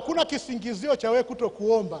 Kwa hiyo hakuna kisingizio cha wewe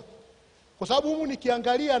kutokuomba. Kwa sababu humu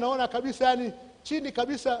nikiangalia naona kabisa yani chini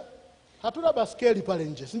kabisa hatuna baskeli pale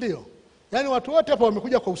nje, si ndio? Yaani watu wote hapa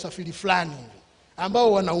wamekuja kwa usafiri fulani hivi.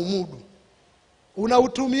 ambao wanaumudu.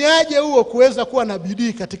 Unautumiaje huo kuweza kuwa na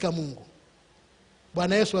bidii katika Mungu?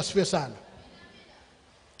 Bwana Yesu asifiwe sana.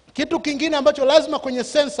 Kitu kingine ambacho lazima kwenye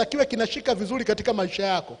sensa kiwe kinashika vizuri katika maisha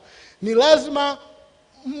yako, ni lazima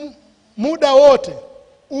muda wote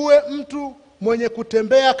uwe mtu mwenye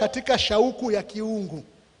kutembea katika shauku ya kiungu.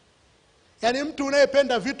 Yaani mtu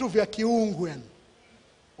unayependa vitu vya kiungu, yani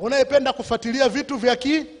unayependa kufuatilia vitu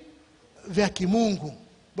vya kimungu.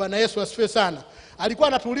 Bwana Yesu asifiwe sana. Alikuwa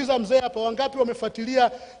anatuuliza mzee hapa, wangapi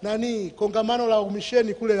wamefuatilia kongamano la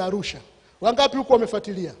umisheni kule Arusha? Wangapi huko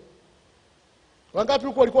wamefuatilia? Wangapi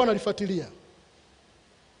huko walikuwa wanalifuatilia?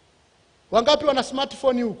 Wangapi wana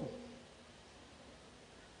smartphone huko?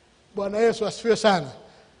 Bwana Yesu asifiwe sana.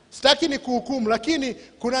 Sitaki ni kuhukumu, lakini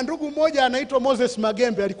kuna ndugu mmoja anaitwa Moses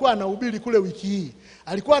Magembe, alikuwa anahubiri kule wiki hii.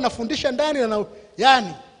 Alikuwa anafundisha ndani na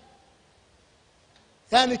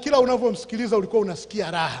yani kila unavyomsikiliza ulikuwa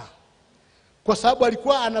unasikia raha. Kwa sababu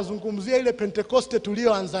alikuwa anazungumzia ile Pentekoste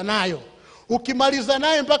tulioanza nayo. Ukimaliza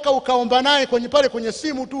naye mpaka ukaomba naye kwenye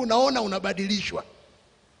simu tu, unaona unabadilishwa.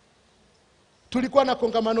 Tulikuwa na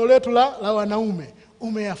kongamano letu la wanaume.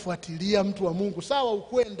 Umeyafuatilia mtu wa Mungu? Sawa,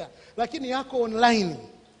 ukwenda, lakini yako online.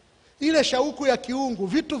 Ile shauku ya kiungu,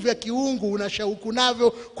 vitu vya kiungu una shauku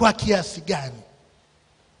navyo kwa kiasi gani?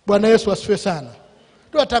 Bwana Yesu asifiwe sana.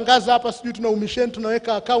 Tunatangaza hapa, sijui tuna umisheni,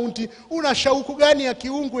 tunaweka akaunti. Una shauku gani ya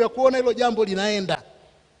kiungu ya kuona hilo jambo linaenda?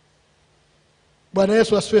 Bwana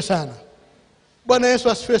Yesu asifiwe sana. Bwana Yesu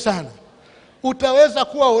asifiwe sana. Utaweza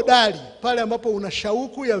kuwa hodari pale ambapo una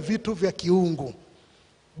shauku ya vitu vya kiungu.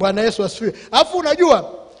 Bwana Yesu asifiwe. Alafu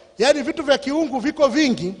unajua, yani vitu vya kiungu viko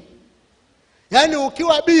vingi. Yani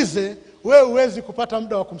ukiwa bize, wewe huwezi kupata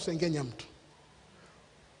muda wa kumsengenya mtu.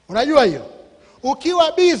 Unajua hiyo?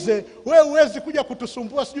 Ukiwa bize, wewe huwezi kuja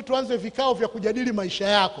kutusumbua sijui tuanze vikao vya kujadili maisha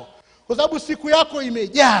yako, kwa sababu siku yako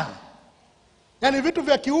imejaa. Yani vitu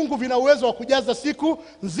vya kiungu vina uwezo wa kujaza siku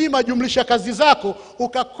nzima, jumlisha kazi zako,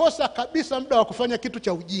 ukakosa kabisa muda wa kufanya kitu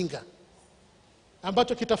cha ujinga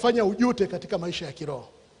ambacho kitafanya ujute katika maisha ya kiroho.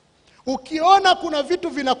 Ukiona kuna vitu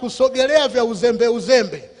vinakusogelea vya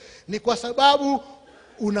uzembe, ni kwa sababu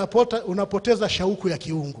unapoteza shauku ya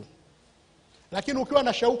kiungu. Lakini ukiwa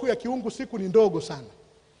na shauku ya kiungu, siku ni ndogo sana.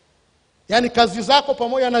 Yani kazi zako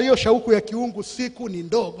pamoja na hiyo shauku ya kiungu, siku ni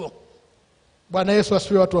ndogo. Bwana Yesu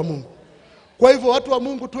asifiwe, watu wa Mungu. Kwa hivyo watu wa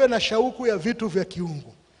Mungu, tuwe na shauku ya vitu vya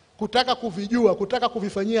kiungu, kutaka kuvijua, kutaka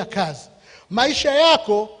kuvifanyia kazi. Maisha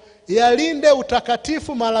yako yalinde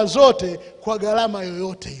utakatifu mara zote kwa gharama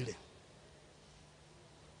yoyote ile.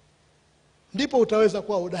 Ndipo utaweza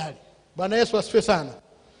kuwa hodari. Bwana Yesu asifiwe sana.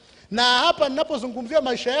 Na hapa ninapozungumzia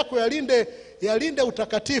maisha yako yalinde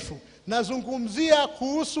utakatifu, nazungumzia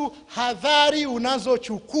kuhusu hadhari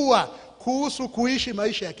unazochukua kuhusu kuishi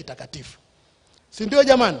maisha ya kitakatifu. Si ndio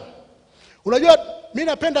jamani? Unajua, mimi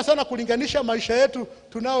napenda sana kulinganisha maisha yetu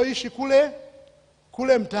tunaoishi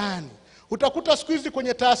kule mtaani. Utakuta siku hizi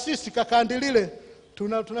kwenye taasisi kakandilile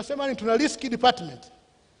tunasema tuna risk department.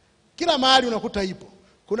 Kila mahali unakuta ipo.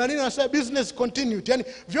 Kuna nini wanasema business continuity. Yani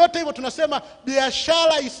vyote hivyo tunasema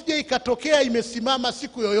biashara isije ikatokea imesimama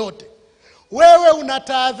siku yoyote. Wewe una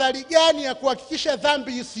tahadhari gani ya kuhakikisha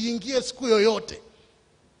dhambi isiingie siku yoyote?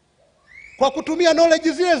 Kwa kutumia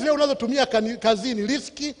knowledge zile unazotumia kazini,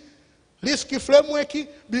 risk framework,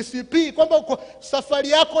 BCP, kwamba safari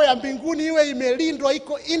yako ya mbinguni iwe imelindwa,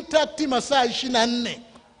 iko intact masaa 24.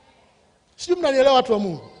 Sio, mnanielewa watu wa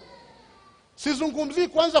Mungu? Sizungumzii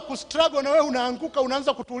kuanza kustruggle na wewe unaanguka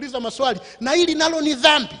unaanza kutuuliza maswali, na hili nalo ni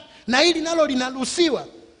dhambi, na hili nalo linaruhusiwa.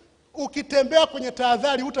 Ukitembea kwenye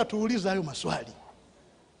tahadhari utatuuliza hayo maswali.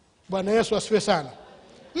 Bwana Yesu asifiwe sana.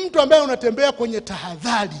 Mtu ambaye unatembea kwenye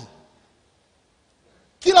tahadhari,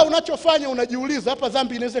 kila unachofanya unajiuliza, hapa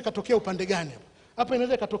dhambi inaweza ikatokea upande gani hapa? Hapa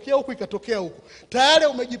inaweza ikatokea huku, ikatokea huku. Tayari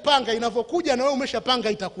umejipanga, inavyokuja na wewe umeshapanga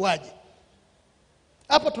itakuwaje.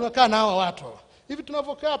 Hapa tunakaa na hawa watu hawa. Hivi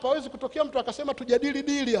tunavyokaa hapa hawezi kutokea mtu akasema tujadili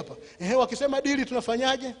dili hapa. Wakisema dili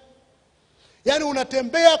tunafanyaje? Yaani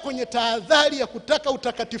unatembea kwenye tahadhari ya kutaka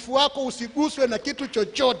utakatifu wako usiguswe na kitu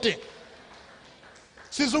chochote.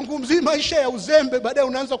 Sizungumzii maisha ya uzembe, baadaye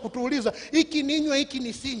unaanza kutuuliza hiki ninywe hiki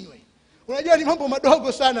nisinywe. Unajua ni mambo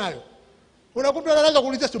madogo sana hayo. Unakuta anaanza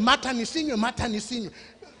kuuliza mata nisinywe.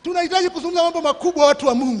 Tunahitaji kuzungumza mambo makubwa, watu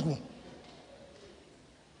wa Mungu.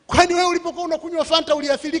 Kwani wewe ulipokuwa unakunywa Fanta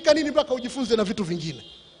uliathirika nini mpaka ujifunze na vitu vingine?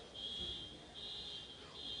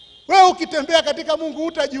 Wewe ukitembea katika Mungu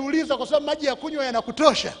utajiuliza, kwa sababu maji ya kunywa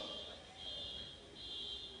yanakutosha.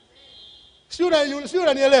 Sio,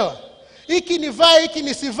 unanielewa? Hiki nivae, hiki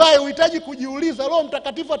nisivae, uhitaji kujiuliza. Roho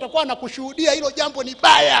Mtakatifu atakuwa anakushuhudia hilo jambo ni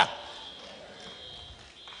baya.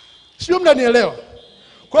 Sio, mnanielewa?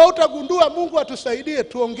 Kwa hiyo utagundua Mungu atusaidie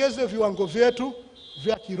tuongeze viwango vyetu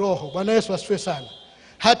vya kiroho. Bwana Yesu asifiwe sana.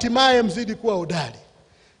 Hatimaye mzidi kuwa hodari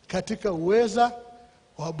katika uweza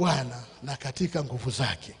wa Bwana na katika nguvu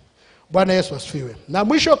zake. Bwana Yesu asifiwe. Na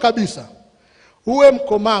mwisho kabisa, uwe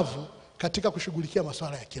mkomavu katika kushughulikia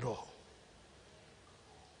masuala ya kiroho.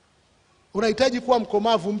 Unahitaji kuwa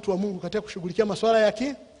mkomavu, mtu wa Mungu, katika kushughulikia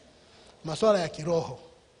masuala ya kiroho.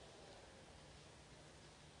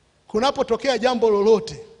 Kunapotokea jambo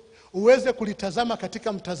lolote, uweze kulitazama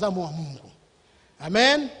katika mtazamo wa Mungu.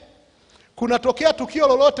 Amen. Kunatokea tukio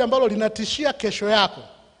lolote ambalo linatishia kesho yako,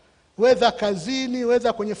 whether kazini,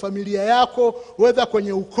 whether kwenye familia yako, whether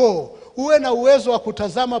kwenye ukoo, uwe na uwezo wa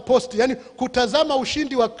kutazama posti, yani kutazama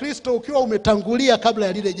ushindi wa Kristo ukiwa umetangulia kabla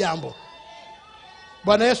ya lile jambo.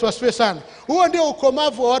 Bwana Yesu asifiwe sana. Huo ndio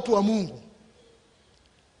ukomavu wa watu wa Mungu.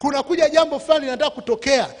 Kuna kuja jambo fulani linataka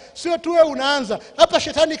kutokea, sio tu wewe unaanza hapa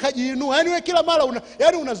shetani kajiinua. Yani wewe kila mara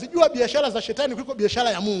unazijua biashara za shetani kuliko biashara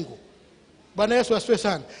ya Mungu. Bwana Yesu asifiwe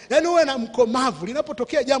sana. Yani uwe na mkomavu,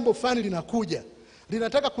 linapotokea jambo fulani linakuja,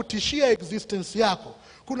 linataka kutishia existence yako.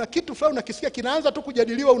 Kuna kitu fulani unakisikia kinaanza tu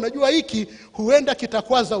kujadiliwa, unajua hiki huenda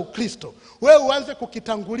kitakwaza Ukristo. Wewe uanze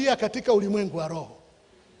kukitangulia katika ulimwengu wa roho.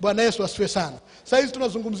 Bwana Yesu asifiwe sana. Sasa hizi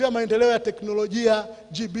tunazungumzia maendeleo ya teknolojia,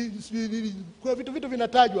 kuna vitu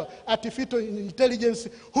vinatajwa, artificial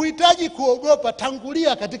intelligence. Huhitaji kuogopa,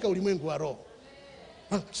 tangulia katika ulimwengu wa roho.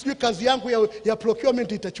 Sijui kazi yangu ya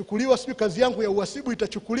procurement itachukuliwa, sijui kazi yangu ya uhasibu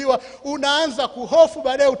itachukuliwa. Unaanza kuhofu,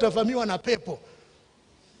 baadaye utavamiwa na pepo.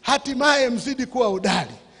 Hatimaye mzidi kuwa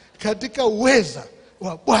hodari katika uweza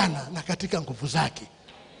wa Bwana na katika nguvu zake.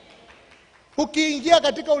 Ukiingia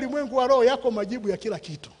katika ulimwengu wa roho, yako majibu ya kila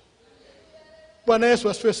kitu. Bwana Yesu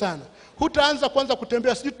asifiwe sana. Hutaanza kwanza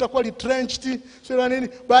kutembea sijui tutakuwa retrenched, sio nini.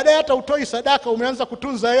 Baadaye hata utoi sadaka, umeanza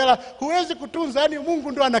kutunza hela. Huwezi kutunza, yani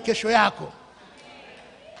Mungu ndo ana kesho yako.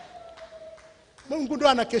 Mungu ndo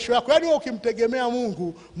ana kesho yako. Yani wewe ukimtegemea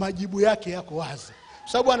Mungu, majibu yake yako wazi.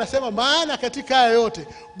 Sababu anasema maana katika haya yote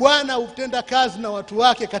Bwana hutenda kazi na watu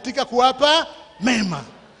wake katika kuwapa mema.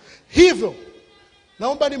 Hivyo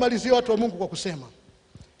naomba nimalizie watu wa Mungu kwa kusema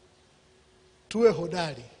tuwe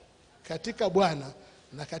hodari katika Bwana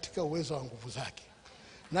na katika uwezo wa nguvu zake.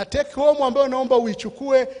 Na take home ambayo naomba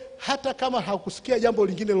uichukue, hata kama haukusikia jambo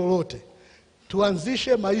lingine lolote,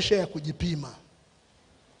 tuanzishe maisha ya kujipima.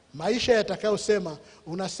 Maisha yatakayosema,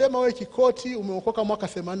 unasema wewe Kikoti umeokoka mwaka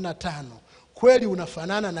 85, kweli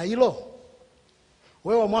unafanana na hilo?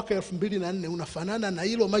 Wewe wa mwaka 2004 unafanana na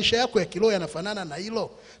hilo? Maisha yako ya kiroho yanafanana na hilo?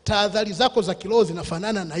 Tahadhari zako za kiroho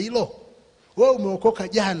zinafanana na hilo? Wewe umeokoka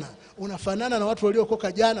jana, unafanana na watu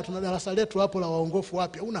waliokoka jana? Tuna darasa letu hapo la waongofu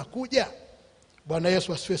wapya, unakuja. Bwana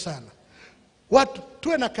Yesu asifiwe sana. Watu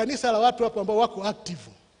tuwe na kanisa la watu hapo ambao wako active.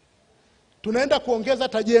 Tunaenda kuongeza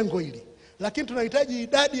hata jengo hili, lakini tunahitaji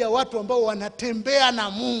idadi ya watu ambao wanatembea na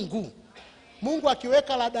Mungu. Mungu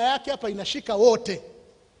akiweka rada yake hapa inashika wote,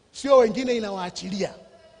 sio wengine inawaachilia.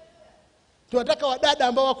 Tunataka wadada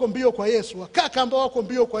ambao wako mbio kwa Yesu, wakaka ambao wako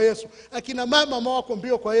mbio kwa Yesu, akina mama ambao wako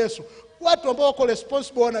mbio kwa Yesu, watu ambao wako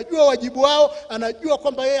responsible, wanajua wajibu wao, anajua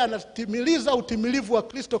kwamba yeye anatimiliza utimilivu wa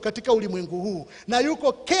Kristo katika ulimwengu huu, na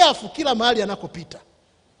yuko careful kila mahali anakopita.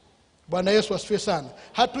 Bwana Yesu asifiwe sana.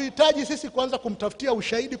 Hatuhitaji sisi kuanza kumtafutia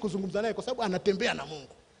ushahidi kuzungumza naye, kwa sababu anatembea na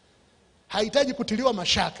Mungu. Hahitaji kutiliwa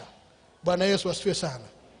mashaka. Bwana Yesu asifiwe sana.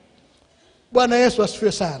 Bwana Yesu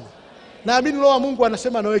asifiwe sana. Naamini Roho wa Mungu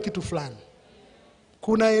anasema na wewe kitu fulani.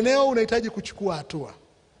 Kuna eneo unahitaji kuchukua hatua.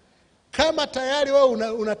 Kama tayari wewe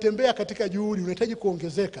unatembea katika juhudi, unahitaji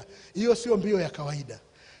kuongezeka. Hiyo sio mbio ya kawaida.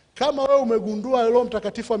 Kama wewe umegundua Roho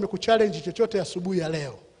Mtakatifu amekuchallenge chochote asubuhi ya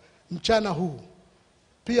leo, mchana huu,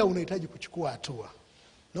 pia unahitaji kuchukua hatua.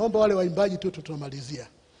 Naomba wale waimbaji tu tutamalizia.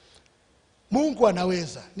 Mungu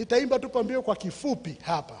anaweza. Nitaimba tu pambio kwa kifupi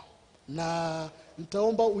hapa, na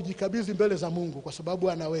nitaomba ujikabidhi mbele za Mungu, kwa sababu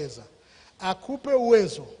anaweza. Akupe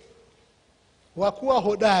uwezo wa kuwa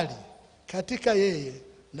hodari katika yeye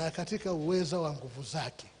na katika uweza wa nguvu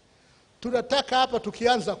zake. Tunataka hapa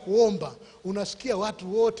tukianza kuomba, unasikia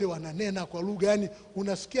watu wote wananena kwa lugha, yani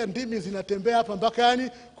unasikia ndimi zinatembea hapa mpaka yani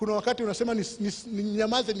kuna wakati unasema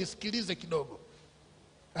ninyamaze nisikilize kidogo.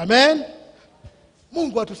 Amen.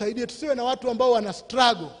 Mungu atusaidie tusiwe na watu ambao wana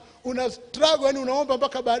struggle. Una struggle, yani unaomba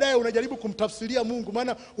mpaka baadaye unajaribu kumtafsiria Mungu,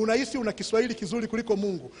 maana unahisi una Kiswahili kizuri kuliko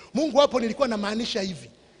Mungu. Mungu hapo nilikuwa namaanisha hivi.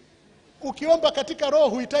 Ukiomba katika roho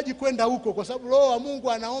huhitaji kwenda huko, kwa sababu Roho wa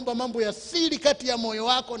Mungu anaomba mambo ya siri kati ya moyo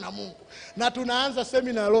wako na Mungu. Na tunaanza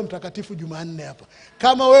semina ya Roho Mtakatifu Jumanne hapa.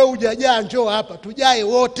 Kama wewe hujajaa njoo hapa, tujae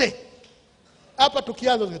wote. Hapa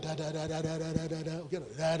tukianza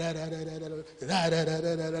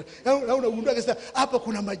unagundua kisa hapa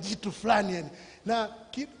kuna majitu fulani yani. Na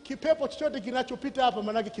kipepo chochote kinachopita hapa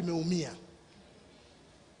maana yake kimeumia.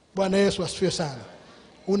 Bwana Yesu asifiwe sana.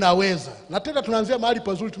 Unaweza. Na tena tunaanzia mahali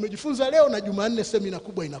pazuri, tumejifunza leo na Jumanne semina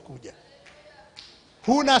kubwa inakuja.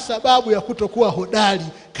 Huna sababu ya kutokuwa hodari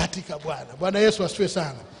katika Bwana. Bwana Yesu asifiwe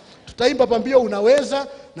sana. Tutaimba pambio unaweza,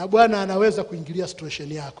 na Bwana anaweza kuingilia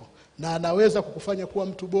situation yako na anaweza kukufanya kuwa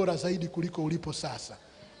mtu bora zaidi kuliko ulipo sasa.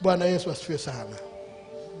 Bwana Yesu asifiwe sana.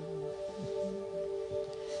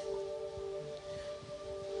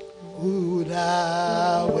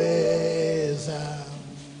 Unaweza,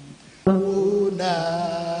 unaweza,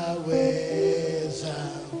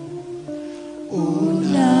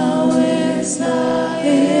 unaweza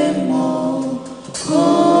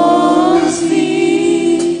Mwokozi,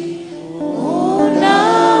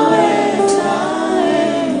 unaweza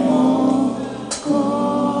Mwokozi.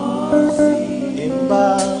 Imba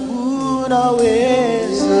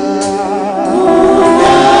unaweza,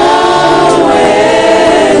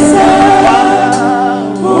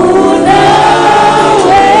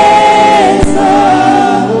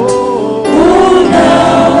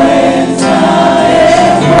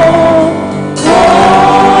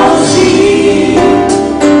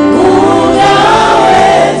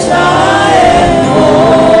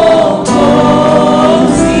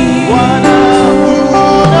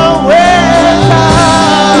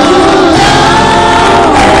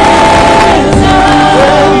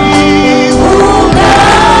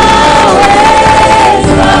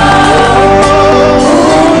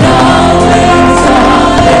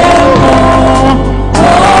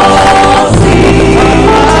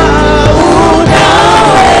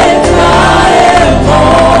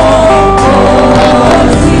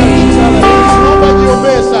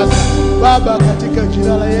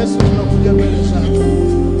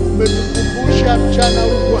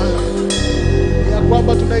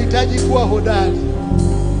 tunahitaji kuwa hodari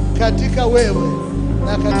katika wewe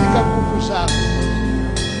na katika nguvu zako.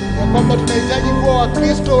 Ya kwamba tunahitaji kuwa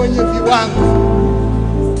Wakristo wenye viwango.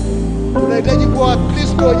 Tunahitaji kuwa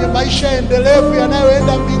Wakristo wenye maisha endelevu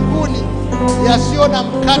yanayoenda mbinguni, yasio na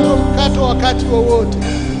mkato wakati wowote.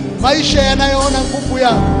 Maisha yanayoona nguvu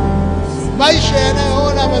yako. Maisha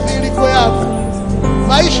yanayoona madhihiliko yako.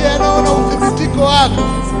 Maisha yanayoona udhibitiko wako.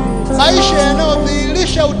 Maisha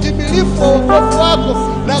yanayodhihirisha utimilifu wa wokovu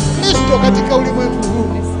wako na Kristo katika ulimwengu huu.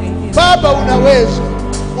 Baba unaweza.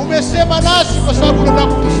 Umesema nasi kwa sababu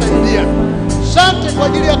unataka kutusaidia. Asante kwa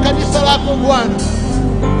ajili ya kanisa lako Bwana.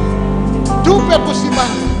 Tupe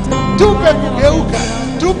kusimama, tupe kugeuka,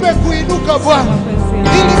 tupe kuinuka Bwana.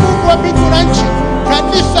 Ili Mungu wa mbingu na nchi,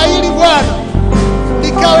 kanisa hili Bwana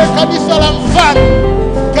likawe kanisa la mfano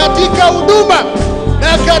katika huduma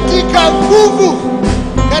na katika nguvu,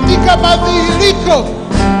 katika madhihiliko.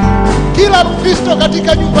 Kila Mkristo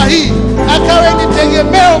katika nyumba hii akawe ni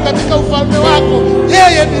tegemeo katika ufalme wako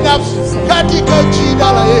yeye binafsi, katika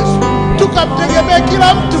jina la Yesu. Tukamtegemee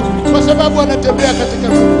kila mtu kwa sababu anatembea katika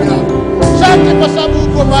nguvu yako. Asante kwa sababu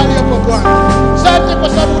uko mahali hapo Bwana. Asante kwa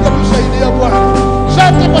sababu unatusaidia Bwana.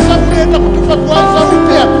 Asante kwa sababu unaenda